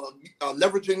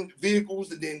 leveraging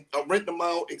vehicles and then rent them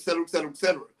out, et cetera, et cetera, et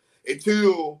cetera.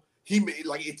 Until he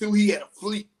had a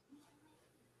fleet.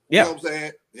 Yeah. You know what I'm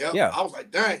saying? Yeah. I was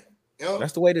like, dang.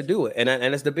 That's the way to do it. And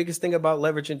it's the biggest thing about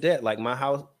leveraging debt. Like my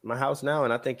house now,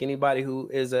 and I think anybody who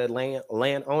is a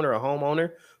landowner, a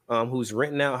homeowner, who's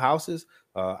renting out houses,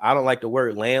 I don't like the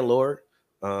word landlord.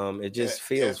 It just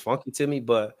feels funky to me.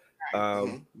 But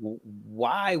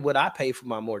why would I pay for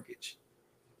my mortgage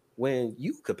when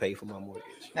you could pay for my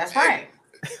mortgage? That's right.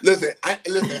 Listen,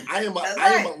 I'm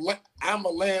a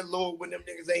landlord when them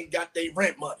niggas ain't got their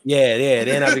rent money. Yeah.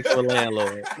 Then I become a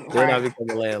landlord.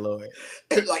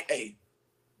 It's like, hey,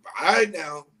 all right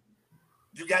now,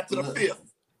 you got to the fifth.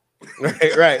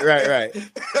 Right.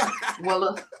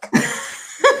 Well,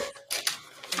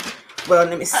 well,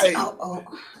 let me see. Hey. Oh,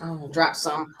 drop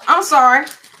some. I'm sorry.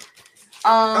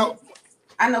 I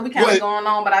know we kind of going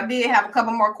on, but I did have a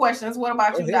couple more questions. What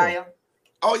about you, Daya?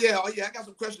 Oh yeah, I got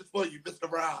some questions for you, Mr.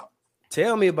 Rob.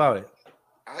 Tell me about it.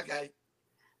 Okay,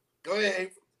 go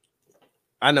ahead.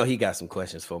 I know he got some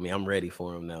questions for me. I'm ready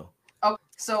for him now. Okay,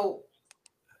 so,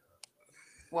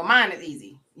 well, mine is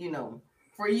easy.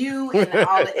 For you and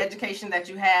all the education that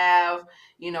you have,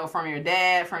 from your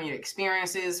dad, from your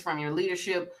experiences, from your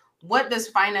leadership, what does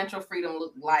financial freedom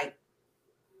look like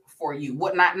for you?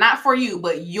 What not for you,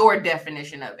 but your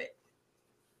definition of it.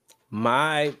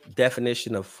 My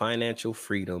definition of financial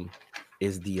freedom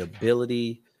is the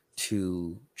ability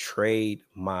to trade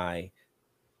my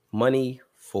money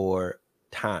for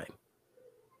time.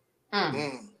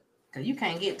 Because you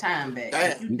can't get time back.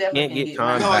 Damn. You definitely can't get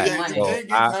time back. You can't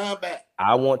get time back.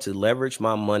 I want to leverage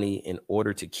my money in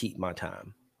order to keep my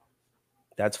time.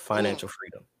 That's financial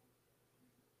freedom.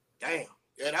 Damn.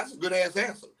 Yeah, that's a good ass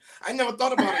answer. I never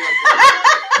thought about it like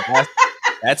that.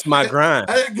 That's my grind.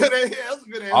 That's a good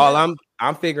answer. All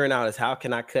I'm figuring out is how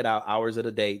can I cut out hours of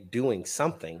the day doing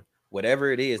something,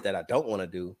 whatever it is that I don't want to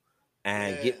do,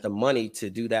 and get the money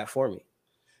to do that for me.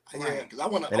 Yeah, because I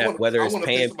want to. Whether it's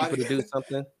paying people to do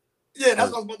something. Yeah,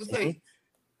 that's what I was about to say.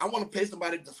 I want to pay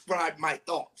somebody to describe my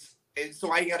thoughts, and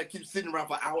so I ain't got to keep sitting around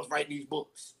for hours writing these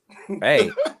books.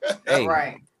 Hey,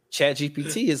 right.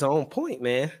 ChatGPT is on point,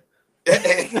 man.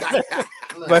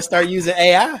 But start using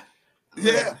AI.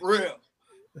 Yeah, for real.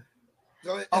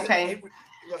 Okay.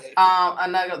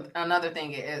 Another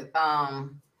thing is,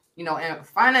 and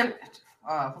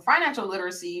for financial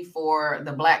literacy for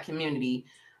the Black community,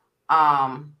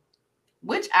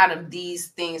 which out of these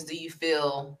things do you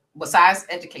feel, besides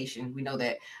education, we know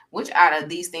that, which out of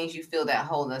these things you feel that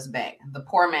hold us back? The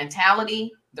poor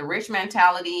mentality, the rich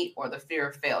mentality, or the fear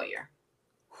of failure?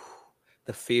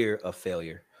 The fear of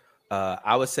failure.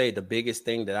 I would say the biggest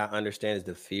thing that I understand is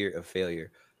the fear of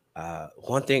failure.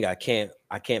 One thing I can't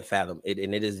fathom it,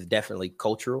 and it is definitely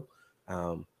cultural.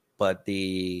 But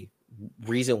the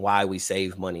reason why we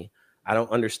save money, I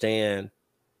don't understand.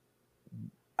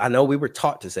 I know we were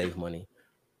taught to save money,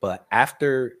 but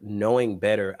after knowing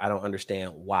better, I don't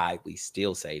understand why we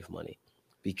still save money.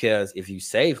 Because if you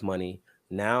save money,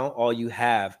 now all you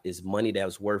have is money that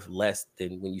was worth less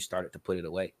than when you started to put it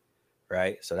away.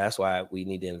 Right. So that's why we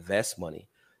need to invest money.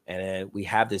 And we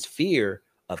have this fear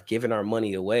of giving our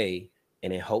money away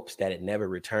and in hopes that it never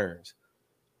returns.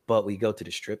 But we go to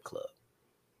the strip club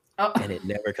and it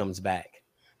never comes back.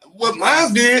 Well,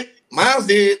 mine did.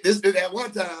 This did at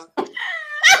one time.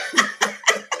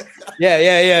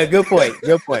 Yeah. Good point.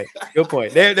 There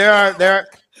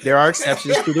are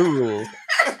exceptions to the rule.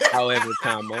 However,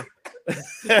 for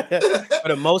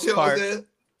the most part,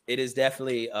 it is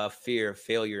definitely a fear of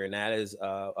failure, and that is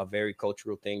a very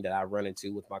cultural thing that I run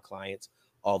into with my clients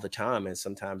all the time. And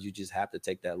sometimes you just have to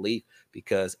take that leap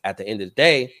because at the end of the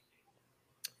day,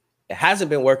 it hasn't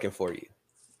been working for you.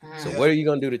 So what are you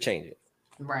going to do to change it?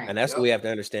 Right. And that's what we have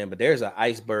to understand. But there's an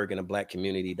iceberg in the Black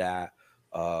community that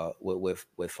with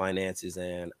finances,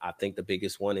 and I think the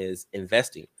biggest one is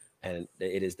investing, and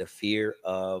it is the fear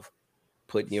of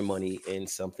putting your money in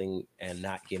something and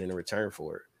not getting a return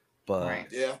for it.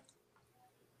 But yeah,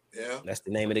 that's the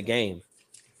name of the game.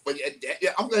 But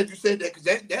I'm glad you said that, because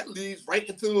that leads right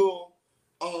into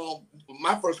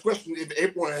my first question. If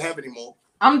everyone have any more,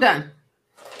 I'm done.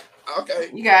 Okay,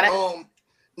 you got it.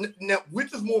 Now,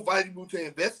 which is more valuable to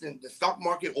invest in, the stock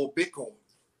market or Bitcoin?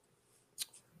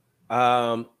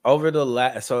 Over the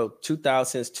last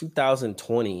since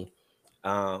 2020,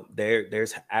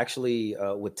 there's actually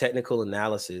with technical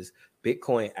analysis,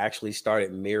 Bitcoin actually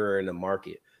started mirroring the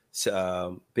market.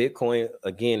 So Bitcoin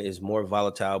again is more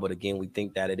volatile, but again, we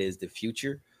think that it is the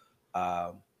future.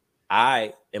 I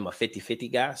am a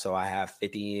 50-50 guy, so I have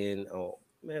 50 in.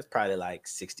 It's probably like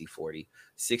 60-40,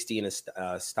 60 in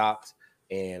stocks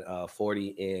and 40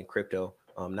 in crypto.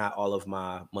 Not all of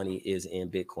my money is in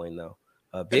Bitcoin though.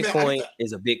 Bitcoin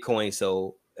is a Bitcoin,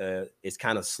 so it's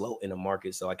kind of slow in the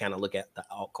market. So I kind of look at the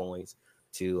altcoins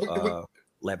to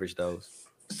leverage those.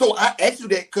 So I asked you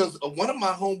that because one of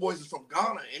my homeboys is from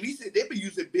Ghana, and he said they've been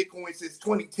using Bitcoin since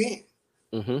 2010.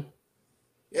 Mm-hmm.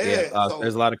 Yeah. So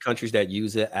There's a lot of countries that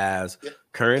use it as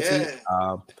currency.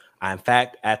 Yeah. In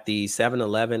fact, at the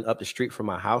 7-Eleven up the street from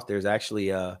my house, there's actually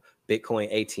a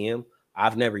Bitcoin ATM.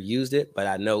 I've never used it, but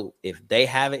I know if they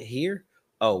have it here,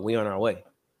 we on our way.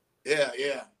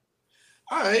 Yeah.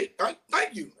 All right.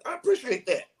 Thank you. I appreciate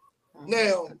that.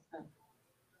 Now,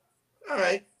 all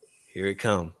right. Here it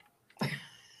comes.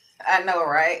 I know,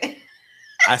 right?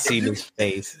 I see this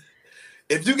face.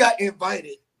 If you got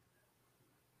invited,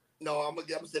 no, I'm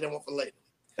gonna say that one for later.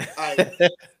 All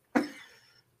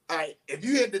right. If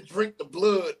you had to drink the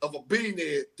blood of a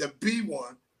billionaire to be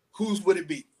one, whose would it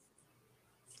be?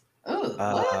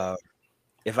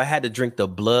 If I had to drink the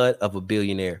blood of a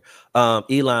billionaire,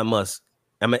 Elon Musk.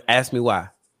 Ask me why.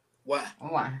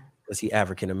 Why? Because he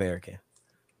African American.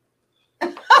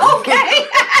 Okay.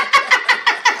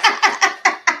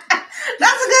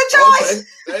 That's a good choice.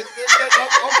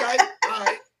 Okay. All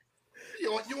right.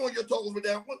 You on your toes with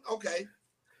that one? Okay.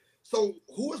 So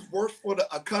who is worse for the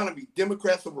economy,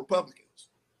 Democrats or Republicans?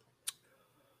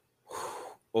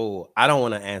 Oh, I don't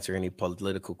want to answer any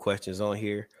political questions on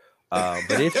here.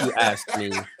 But if you ask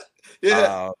me,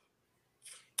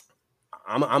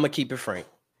 I'm gonna keep it frank.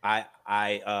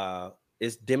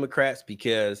 It's Democrats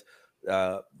because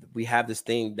we have this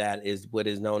thing that is what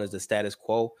is known as the status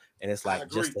quo, and it's like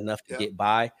just enough to get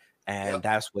by, and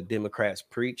that's what Democrats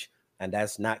preach, and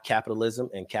that's not capitalism,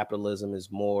 and capitalism is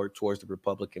more towards the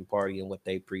Republican Party and what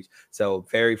they preach. So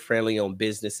very friendly on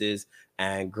businesses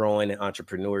and growing in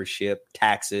entrepreneurship,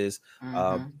 taxes,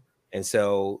 and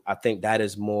so I think that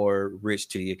is more rich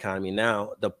to the economy.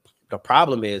 Now the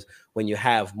problem is when you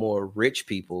have more rich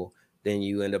people, then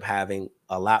you end up having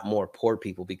a lot more poor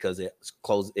people because it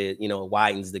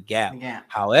widens the gap. Yeah.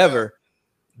 However,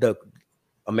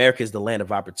 America is the land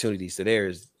of opportunity, so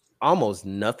there's almost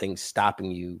nothing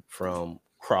stopping you from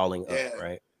crawling up,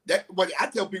 right? But I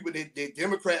tell people that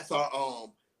Democrats are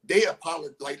they are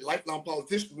like lifelong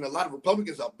politicians, and a lot of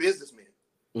Republicans are businessmen.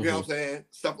 You know what I'm saying?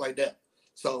 Stuff like that.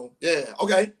 So yeah,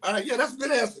 okay, all right, yeah, that's a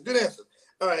good answer. Good answer.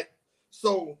 All right,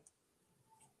 so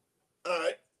all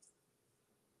right.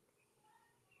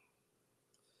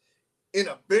 In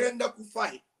a bare knuckle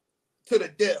fight to the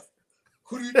death,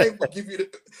 who do you think would give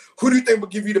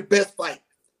you the best fight?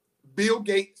 Bill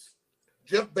Gates,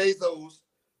 Jeff Bezos,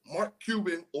 Mark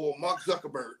Cuban, or Mark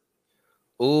Zuckerberg?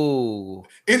 Ooh.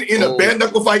 In a bare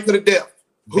knuckle fight to the death.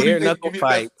 Bare knuckle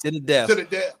fight to the death. To the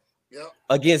death. Yep.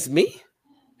 Against me?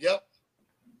 Yep.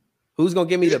 Who's gonna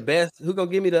give me the best? Who's gonna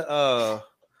give me the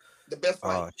best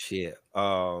fight? Oh shit.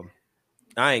 I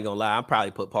ain't gonna lie, I'll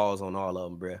probably put pause on all of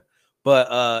them, bro.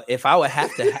 But if I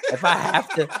have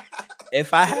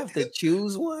to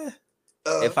choose one,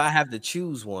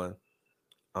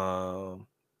 and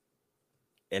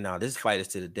now this fight is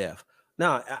to the death.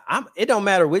 Now it don't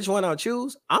matter which one I'll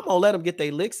choose. I'm gonna let them get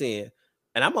their licks in,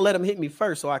 and I'm gonna let them hit me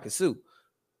first so I can sue.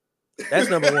 That's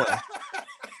number one.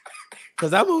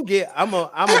 Cause I'm gonna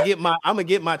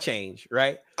get my change,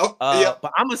 right? But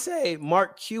I'm gonna say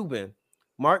Mark Cuban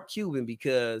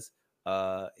because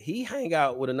he hang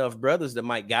out with enough brothers that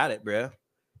might got it, bro.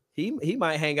 He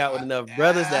might hang out with enough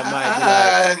brothers that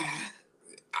might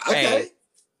be like, hey,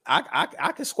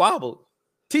 I can squabble.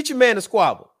 Teach a man to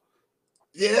squabble.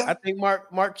 Yeah, I think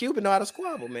Mark Cuban know how to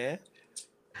squabble, man.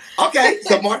 Okay,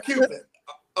 so Mark Cuban.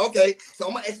 Okay, so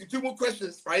I'm gonna ask you two more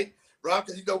questions, right, Rob?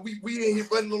 Because we in here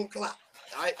running a little clock.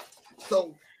 All right.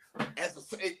 So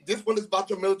this one is about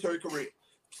your military career.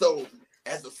 So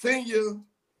as a senior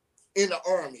in the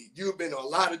Army, you've been on a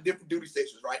lot of different duty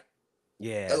stations, right?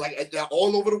 Yeah. Like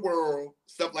all over the world,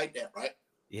 stuff like that, right?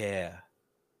 Yeah.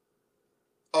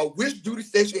 Which duty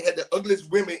station had the ugliest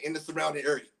women in the surrounding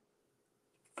area?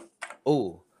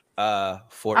 Oh,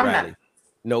 Fort Riley.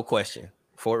 No question.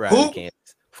 Fort Riley,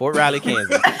 Kansas. Fort Riley,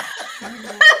 Kansas.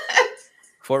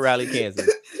 Fort Riley, Kansas.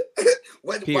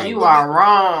 You are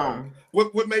wrong.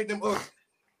 What made them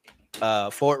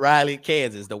ugly? Fort Riley,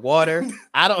 Kansas. The water.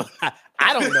 I don't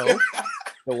know.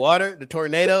 The water, the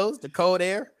tornadoes, the cold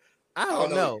air. I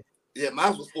don't know. Yeah,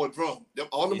 mine was Fort Drum.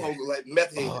 All them hoes were like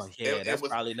meth heads. Oh, yeah, that's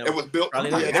probably it was built.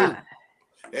 And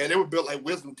they were built like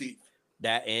wisdom teeth.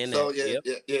 That and so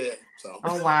that. Yeah. So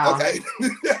oh wow. Okay.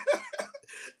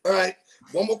 All right.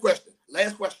 One more question.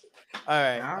 Last question. All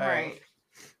right.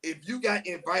 If you got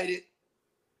invited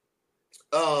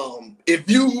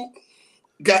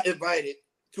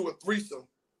to a threesome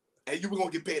and you were gonna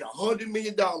get paid $100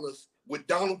 million with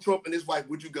Donald Trump and his wife,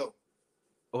 would you go?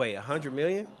 Wait, $100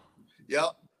 million?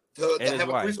 Yep. To have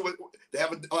a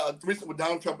threesome with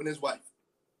Donald Trump and his wife.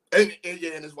 And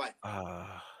his wife.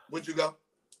 Would you go?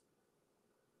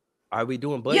 Are we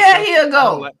doing butt? Yeah, he'll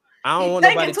go. I don't want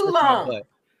nobody too touching long. my butt.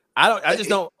 I just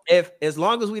don't. As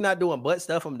long as we not doing butt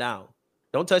stuff, I'm down.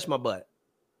 Don't touch my butt.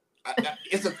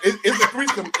 It's a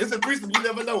threesome. It's a threesome. You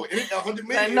never know. It ain't 100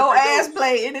 million. No ass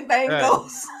play. Anything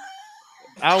goes.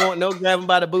 I don't want no grabbing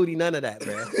by the booty. None of that,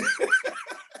 man.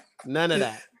 None of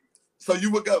that. So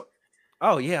you would go?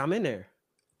 Oh yeah, I'm in there.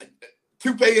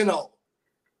 Toupee and all.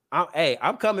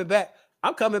 I'm coming back.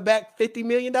 I'm coming back $50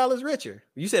 million richer.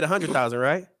 You said 100,000,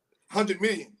 right? 100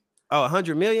 million. Oh,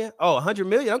 100 million. Oh, 100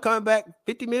 million. I'm coming back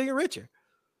 50 million richer.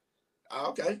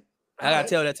 Okay. I gotta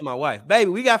tell that to my wife, baby.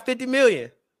 We got 50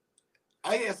 million.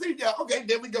 See, yeah. Okay,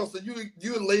 there we go. So you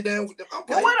lay down with them.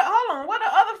 Okay. Well, hold on. Where the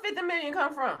other 50 million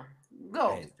come from?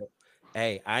 Go.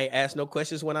 Hey, I ain't asked no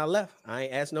questions when I left. I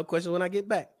ain't asked no questions when I get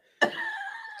back.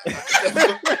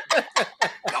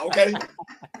 Okay.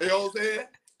 You know what I'm saying?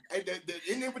 Hey,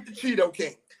 in there with the Cheeto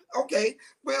King. Okay.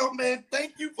 Well, man,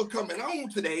 thank you for coming on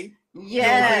today.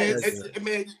 Yes. You know,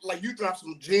 man, like you dropped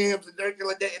some gems and everything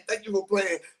like that. And thank you for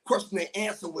playing question and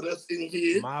answer with us in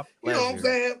here. My pleasure. You know what I'm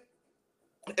saying?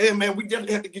 And man, we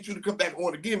definitely have to get you to come back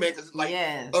on again, man, because like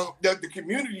the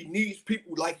community needs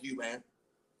people like you, man.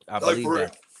 I believe for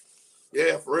that. Real.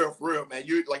 Yeah, for real, man.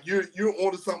 You're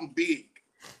onto something big,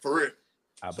 for real.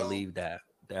 I believe that,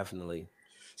 definitely.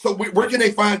 So where can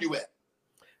they find you at?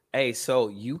 Hey, so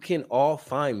you can all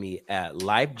find me at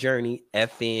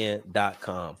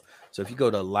lifejourneyfn.com. So if you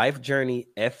go to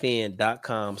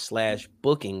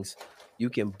lifejourneyfn.com/bookings, you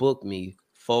can book me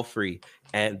for free.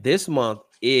 And this month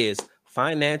is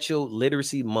Financial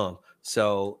Literacy Month.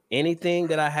 So anything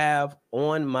that I have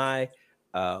on my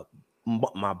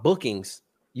my bookings,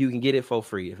 you can get it for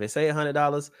free. If it say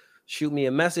 $100, shoot me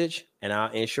a message and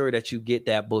I'll ensure that you get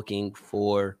that booking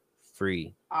for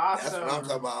free. Awesome. That's what I'm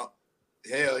talking about.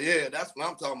 Hell yeah, that's what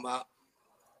I'm talking about.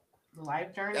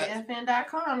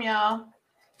 LifeJourneyFN.com, y'all.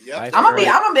 Yep. I'm gonna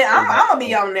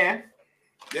be on there.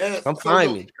 Yes. Come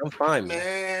find me. Come find me.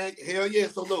 Man, hell yeah.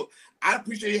 So look, I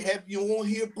appreciate having you on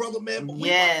here, brother, man. But we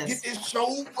yes. get this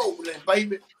show rolling,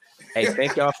 baby. Hey,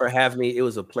 thank y'all for having me. It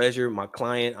was a pleasure. My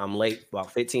client, I'm late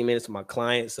about 15 minutes to my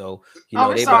client. So, you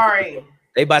know, they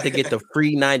about to get the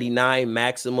free 99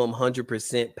 maximum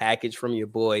 100% package from your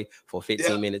boy for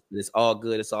 15 minutes. It's all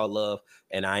good. It's all love.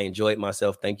 And I enjoyed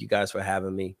myself. Thank you guys for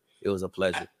having me. It was a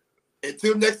pleasure.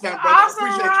 Until next time, brother. Awesome, I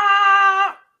appreciate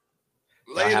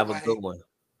you. Later, have a good one.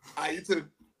 All right, you too.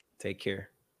 Take care.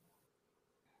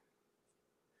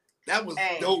 That was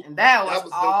dope. That was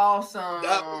awesome.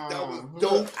 That was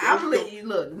dope.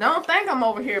 Look, don't think I'm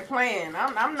over here playing.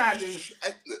 I'm not just.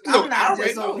 I'm not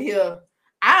just over here.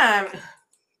 I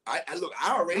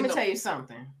already Let me tell you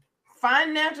something.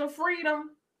 Financial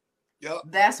freedom. Yep.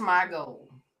 That's my goal.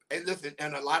 And listen,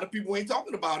 and a lot of people ain't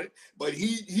talking about it, but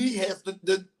he has the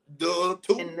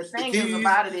tools. And the thing is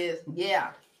about it is,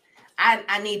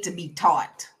 I need to be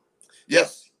taught.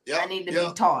 Yes. Yeah, I need to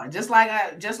be taught. Just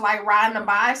like riding a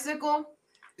bicycle.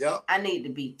 Yeah. I need to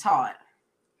be taught.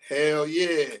 Hell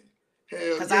yeah.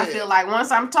 Because I feel like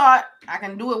once I'm taught, I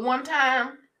can do it one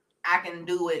time, I can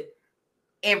do it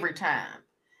every time.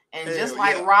 And just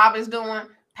like Rob is doing,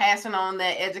 passing on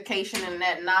that education and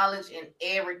that knowledge and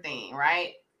everything,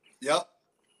 right? Yep.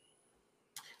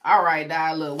 All right,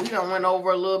 Di, look, we done went over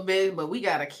a little bit, but we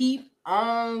got to keep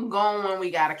on going.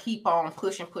 We got to keep on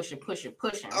pushing,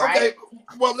 right? Okay,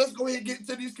 well, let's go ahead and get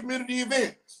into these community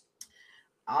events.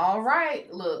 All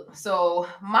right, look, so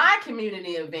my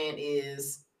community event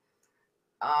is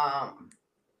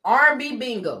R&B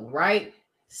bingo, right?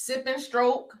 Sip and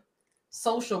Stroke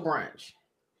social brunch.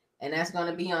 And that's going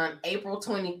to be on April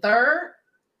 23rd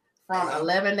from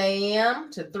 11 a.m.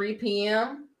 to 3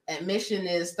 p.m. Admission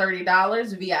is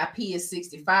 $30. VIP is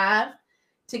 $65.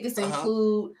 Tickets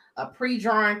include a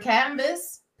pre-drawn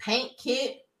canvas, paint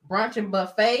kit, brunch and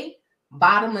buffet,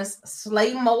 bottomless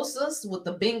sleigh mimosas with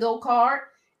the bingo card,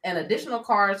 and additional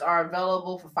cards are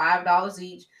available for $5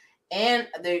 each. And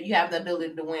there you have the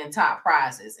ability to win top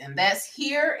prizes. And that's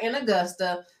here in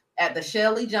Augusta at the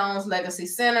Shelley Jones Legacy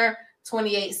Center,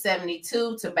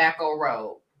 2872 Tobacco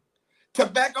Road.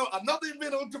 Another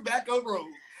event on Tobacco Road.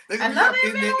 Another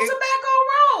event on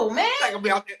Tobacco Road, man. They're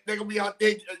gonna be out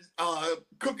there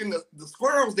cooking the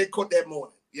squirrels they caught that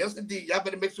morning. Yes, indeed. Y'all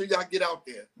better make sure y'all get out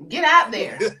there. Get out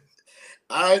there.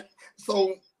 All right.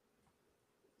 So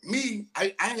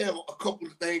I have a couple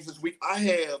of things this week. I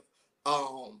have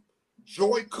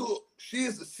Joy Cook. She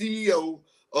is the CEO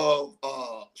of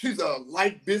she's a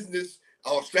life business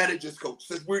strategist coach.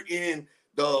 Since we're in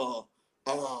the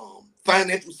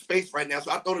financial space right now,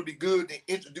 so I thought it'd be good to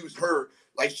introduce her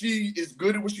Like, she is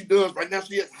good at what she does. Right now,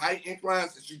 she has high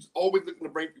inclines, and she's always looking to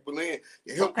bring people in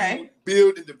to help you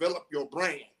build and develop your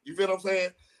brand. You feel what I'm saying?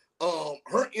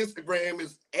 Her Instagram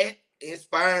is at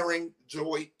Inspiring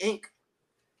Joy Inc.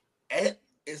 At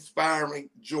Inspiring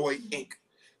Joy Inc.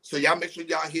 So y'all make sure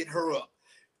y'all hit her up.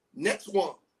 Next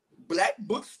one, Black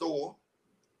Bookstore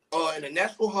in the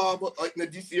National Harbor, in the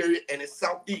DC area, and in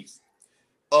Southeast.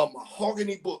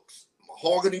 Mahogany Books.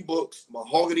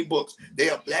 They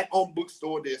are Black-owned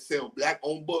bookstore. They sell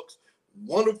Black-owned books.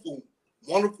 Wonderful,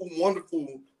 wonderful,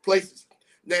 wonderful places.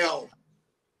 Now,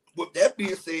 with that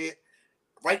being said,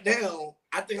 right now,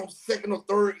 I think I'm second or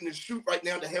third in the shoot right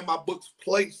now to have my books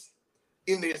placed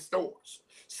in their stores.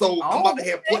 So I'm about to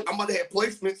have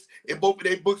placements in both of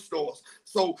their bookstores.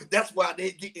 So that's why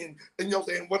they're getting, you know what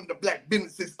I'm saying, one of the Black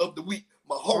businesses of the week.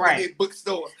 Mahogany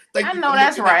Bookstores. I know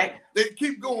that's right. They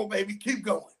keep going, baby. Keep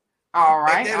going. All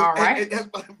right. And that's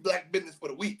my Black business for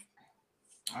the week.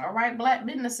 All right, Black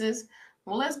businesses.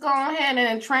 Well, let's go ahead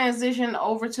and transition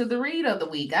over to the read of the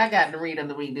week. I got the read of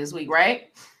the week this week,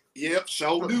 right? Yep,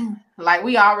 sure do. Like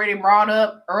we already brought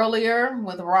up earlier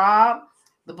with Rob,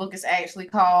 the book is actually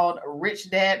called Rich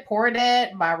Dad, Poor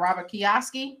Dad by Robert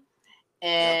Kiyosaki.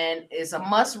 And it's a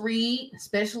must read,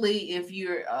 especially if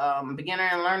you're a beginner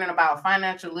and learning about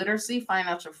financial literacy,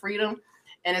 financial freedom.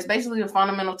 And it's basically a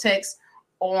fundamental text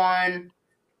on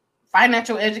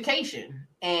financial education.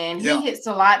 And he hits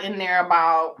a lot in there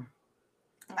about,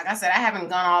 like I said, I haven't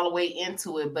gone all the way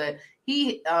into it, but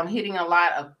he hitting a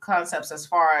lot of concepts as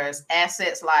far as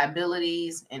assets,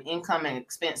 liabilities, and income and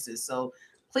expenses. So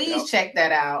please check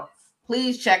that out.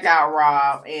 Please check out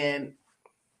Rob. And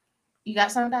you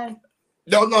got something?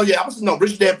 No,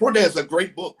 Rich Dad Poor Dad is a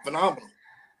great book. Phenomenal.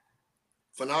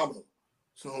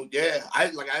 So yeah,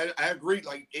 I agree.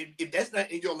 Like if that's not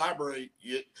in your library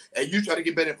and you try to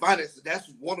get better at finances,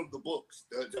 that's one of the books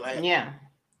to have. Yeah.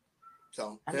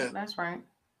 So that's right.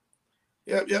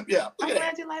 Yeah. I'm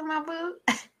glad you like my book.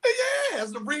 Yeah,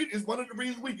 it's one of the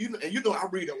reasons I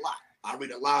read a lot. I read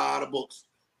a lot of books.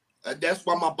 That's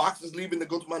why my boxes leaving to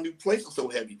go to my new place are so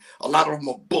heavy. A lot of them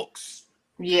are books.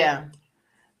 Yeah.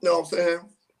 You know what I'm saying?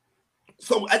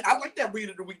 So I like that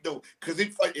read of the week though, because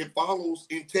it follows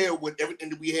entail with everything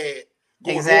that we had.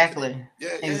 Exactly.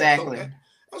 Yeah. Exactly. So that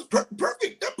was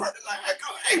perfect. That's perfect.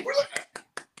 Hey, we're like,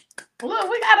 look,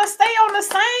 we gotta stay on the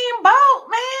same boat,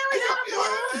 man. We gotta be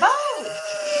on the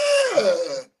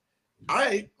boat. All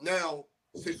right, now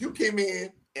since you came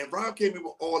in and Rob came in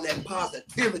with all that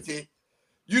positivity,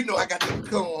 I got to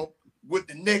come with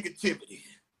the negativity.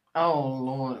 Oh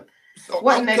Lord. So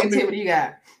what negativity you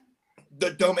got?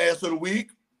 The dumbass of the week.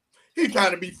 He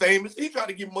trying to be famous. He trying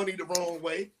to get money the wrong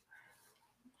way.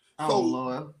 Oh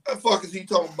Lord. What the fuck is he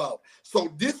talking about?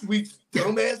 So this week's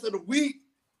dumbass of the week,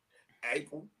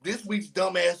 April, is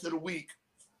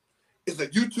a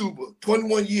YouTuber,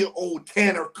 21-year-old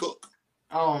Tanner Cook.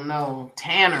 Oh no,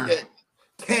 Tanner. Yeah,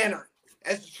 Tanner.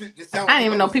 That's the shit that sounds. I didn't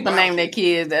even know people name their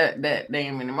kids that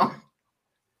name anymore.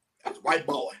 That's a white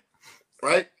boy,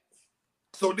 right?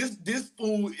 So this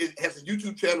fool has a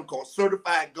YouTube channel called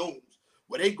Certified Goons,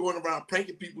 where they going around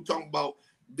pranking people, talking about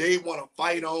they want to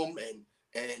fight them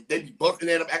and they be bucking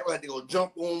at them, acting like they gonna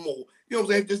jump on them, or you know what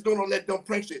I'm saying, just doing all that dumb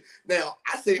prank shit. Now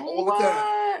I say all the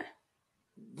time,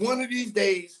 one of these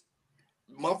days,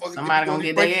 motherfuckers, somebody gonna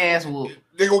get their ass whooped.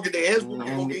 They gonna get their ass whooped.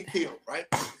 They gonna get killed, right?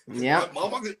 Yeah.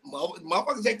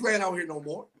 Motherfuckers ain't playing out here no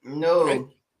more. No. Right?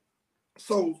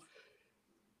 So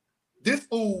this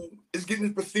fool is getting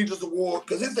his prestigious award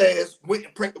because his ass went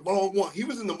and pranked the wrong one. He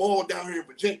was in the mall down here in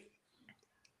Virginia.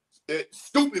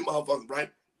 Stupid motherfucker,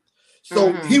 right?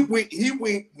 So he went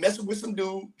messing with some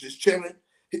dude, just chilling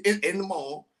in the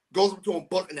mall, goes up to him,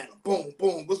 bucking at him. Boom,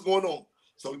 boom, what's going on?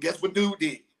 So guess what dude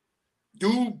did?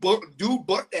 Dude bucked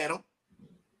at him,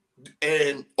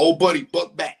 and old buddy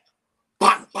bucked back.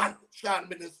 Bang, bang, shot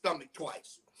him in the stomach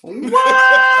twice. What?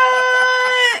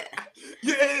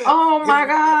 Yeah. Oh my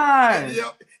God.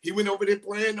 Yeah. He went over there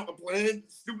playing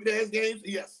stupid ass games.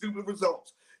 He got stupid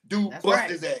results. Dude bust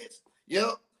his ass.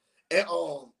 Yep. And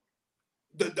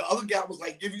the other guy was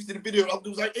like, if you see the video, the other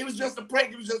dude was like, it was just a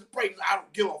prank. Like, I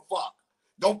don't give a fuck.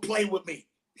 Don't play with me.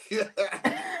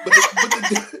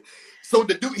 So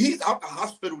the dude, he's out the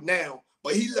hospital now,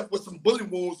 but he left with some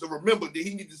bullet wounds to remember that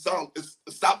he needs to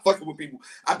stop fucking with people.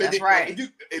 I bet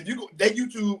if you go that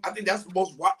YouTube, I think that's the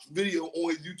most watched video on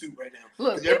his YouTube right now.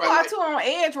 Look, people are too on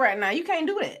edge right now. You can't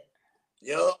do that.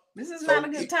 Yep. This is not a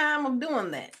good time of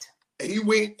doing that. He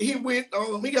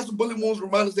got some bullet wounds,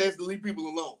 remind his ass to leave people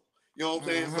alone. You know what I'm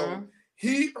saying? So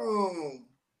he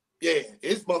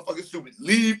it's motherfucking stupid.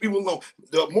 Leave people alone.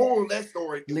 The moral of that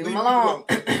story is leave them alone.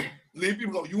 Leave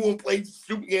people alone. You want to play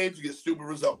stupid games, you get stupid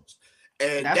results.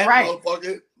 And That's that right.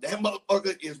 motherfucker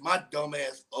is my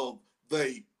dumbass of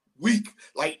the week.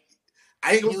 Like,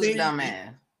 I ain't gonna say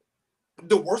dumbass.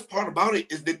 The worst part about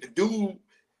it is that the dude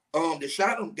that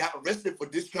shot him got arrested for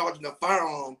discharging a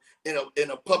firearm in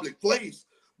a public place.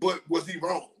 But was he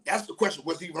wrong? That's the question.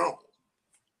 Was he wrong?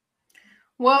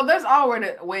 Well, there's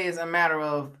always a matter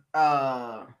of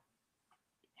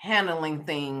handling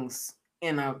things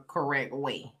in a correct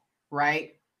way,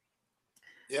 right?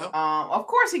 Yeah. Of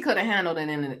course, he could have handled it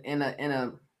in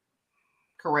a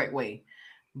correct way,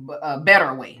 but a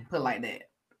better way, put it like that.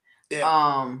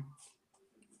 Yeah.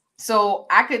 So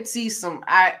I could see some.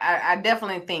 I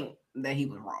definitely think that he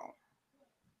was wrong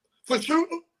for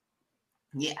shooting.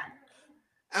 Yeah.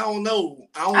 I don't know.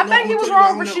 I think he was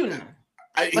wrong for shooting.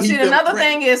 But see, another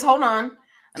thing is, hold on.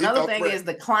 Another thing is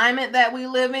the climate that we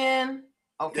live in.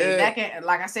 Okay, that can,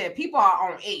 like I said, people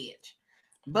are on edge.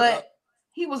 But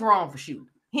he was wrong for shooting.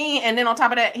 And then on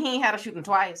top of that, he ain't had to shoot him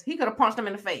twice. He could have punched him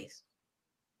in the face.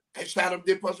 And shot him,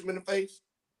 did punch him in the face?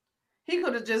 He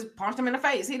could have just punched him in the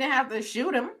face. He didn't have to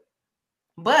shoot him.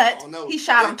 But he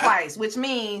shot him twice, which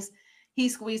means he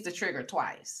squeezed the trigger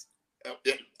twice.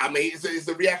 I mean, it's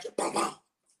a reaction. Bum, bum.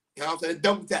 You know what I'm saying?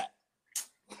 Double tap.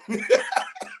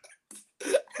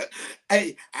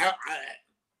 Hey,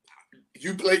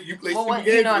 you play. Well,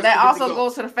 you know, that also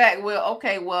goes to the fact. Well,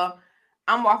 okay, well,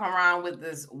 I'm walking around with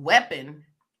this weapon,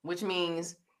 which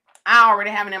means I already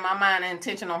have it in my mind the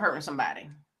intention on hurting somebody.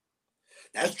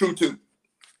 That's true too.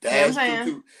 That's true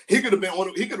too. He could have been on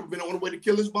the way to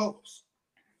kill his boss.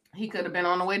 He could have been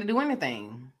on the way to do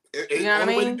anything. You know what I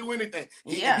mean? On the way to do anything.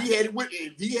 He had it with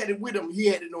him. He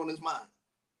had it on his mind.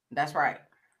 That's right.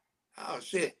 Oh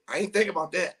shit! I ain't think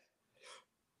about that.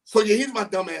 So yeah, he's my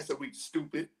dumbass that week.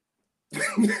 Stupid.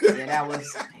 Yeah, that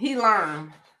was. He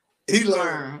learned. He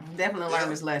learned. Definitely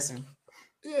learned his lesson.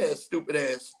 Yeah, stupid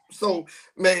ass. So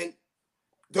man,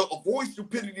 to avoid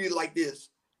stupidity like this,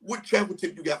 what travel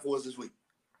tip you got for us this week?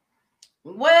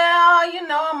 Well, you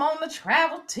know, I'm on the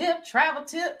travel tip.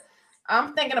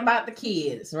 I'm thinking about the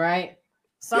kids, right?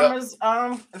 Summer's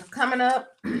coming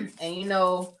up, and you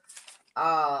know,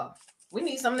 we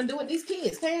need something to do with these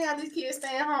kids. Can't have these kids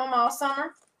staying home all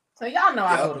summer. So y'all know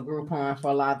I go to Groupon for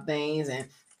a lot of things. And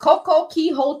Coco Key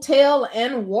Hotel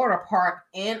and Water Park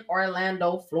in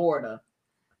Orlando, Florida.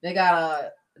 They got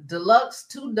a deluxe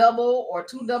 2-double or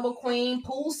 2-double queen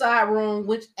poolside room,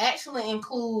 which actually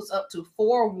includes up to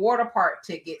 4 water park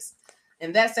tickets,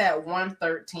 and that's at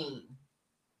 $113.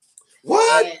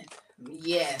 What?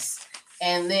 Yes.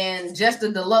 And then just the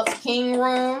deluxe king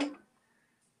room,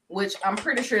 which I'm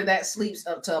pretty sure that sleeps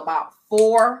up to about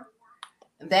 4.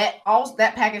 That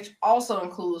package also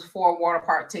includes 4 water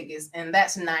park tickets, and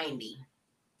that's $90.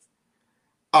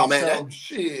 Oh man, that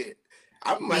shit.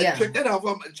 I might check that out.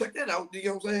 Check that out. You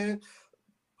know what I'm saying?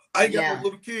 I ain't got no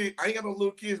little kid. I ain't got no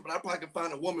little kids, but I probably can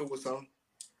find a woman with some.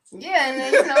 Yeah, and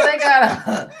then you know they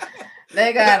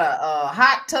got a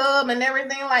hot tub and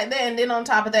everything like that. And then on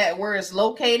top of that, where it's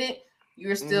located,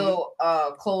 you're still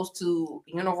close to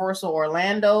Universal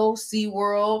Orlando,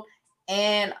 SeaWorld,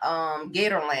 and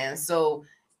Gatorland. So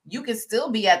you can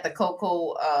still be at the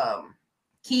Coco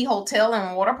Key Hotel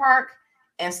and Water Park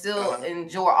and still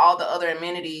enjoy all the other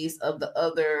amenities of the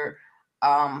other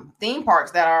theme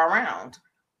parks that are around.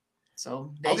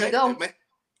 So there you go.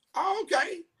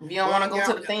 Okay. If you don't want to go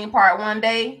to the theme park one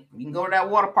day, you can go to that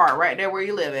water park right there where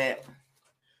you live at.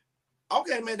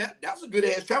 Okay, man, that's a good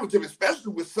ass travel tip,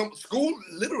 especially with some school.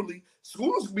 Literally,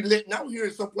 schools will be letting out here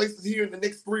in some places here in the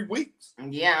next 3 weeks.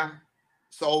 Yeah.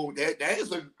 So that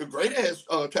is a great ass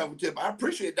travel tip. I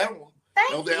appreciate that one.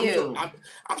 Thank you.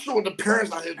 I'm sure the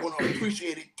parents out here going to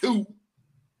appreciate it too.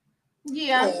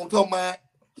 Yeah. You know what I'm talking about?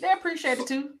 They appreciate it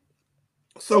too.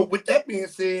 So with that being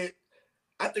said,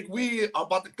 I think we are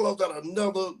about to close out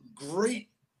another great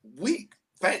week.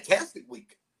 Fantastic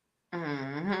week.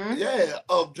 Mm-hmm. Yeah,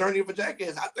 of Journey of a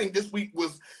Jackass. I think this week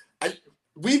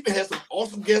we've had some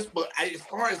awesome guests, but as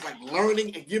far as like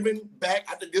learning and giving back,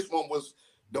 I think this one was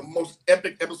the most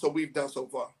epic episode we've done so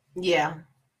far. Yeah.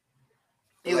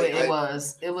 It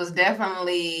was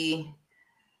definitely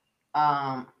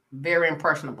very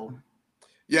impressionable.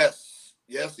 Yes.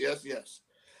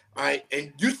 All right,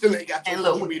 and you still ain't got your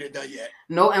social media done yet.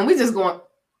 No, and we just going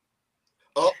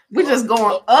up.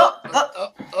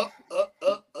 Up.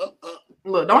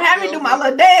 Look, don't have me do my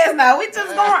little dance now. We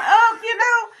just going up, you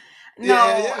know. No,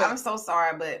 yeah. I'm so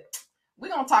sorry, but we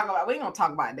ain't gonna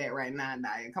talk about that right now,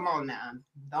 Diane. Come on now.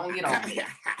 Don't get on me.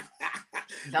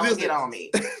 Get on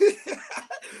me.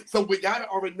 So y'all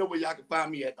already know where y'all can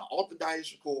find me at the Author Diane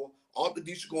Shakur, Author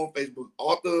D Shakur on Facebook,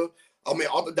 Author I mean,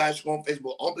 Author Dash on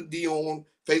Facebook, Author D on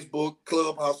Facebook,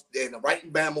 Clubhouse, and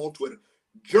Writing Bam on Twitter.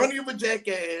 Journey of a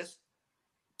Jackass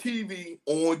TV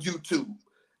on YouTube.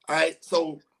 All right,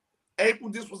 so April,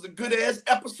 this was a good ass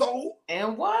episode. It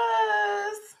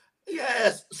was.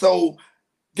 Yes. So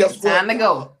guess it's what? Time to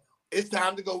go. It's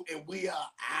time to go, and we are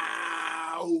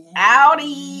out.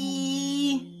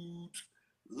 Outie.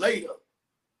 Later.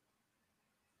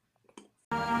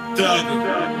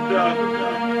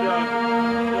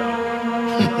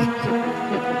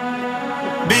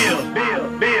 Bill.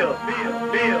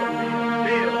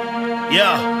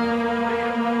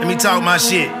 Yeah. Let me talk my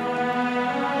shit.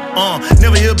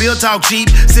 Never hear Bill talk cheap.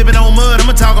 Sipping on mud,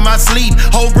 I'ma talk in my sleep.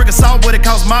 Whole brick of salt, what it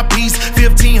cost my piece.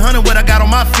 1,500, what I got on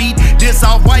my feet. This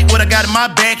off white, what I got in my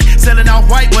back. Selling off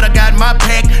white, what I got in my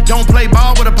pack. Don't play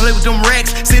ball, but I play with them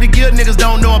racks. City Guild niggas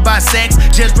don't know about sacks.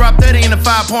 Just drop 30 in the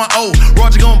 5.0.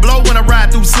 Roger gon' blow when I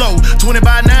ride through slow. 20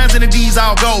 by 9s and the D's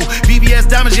all go. VVS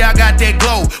diamonds, yeah, I got that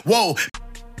glow. Whoa,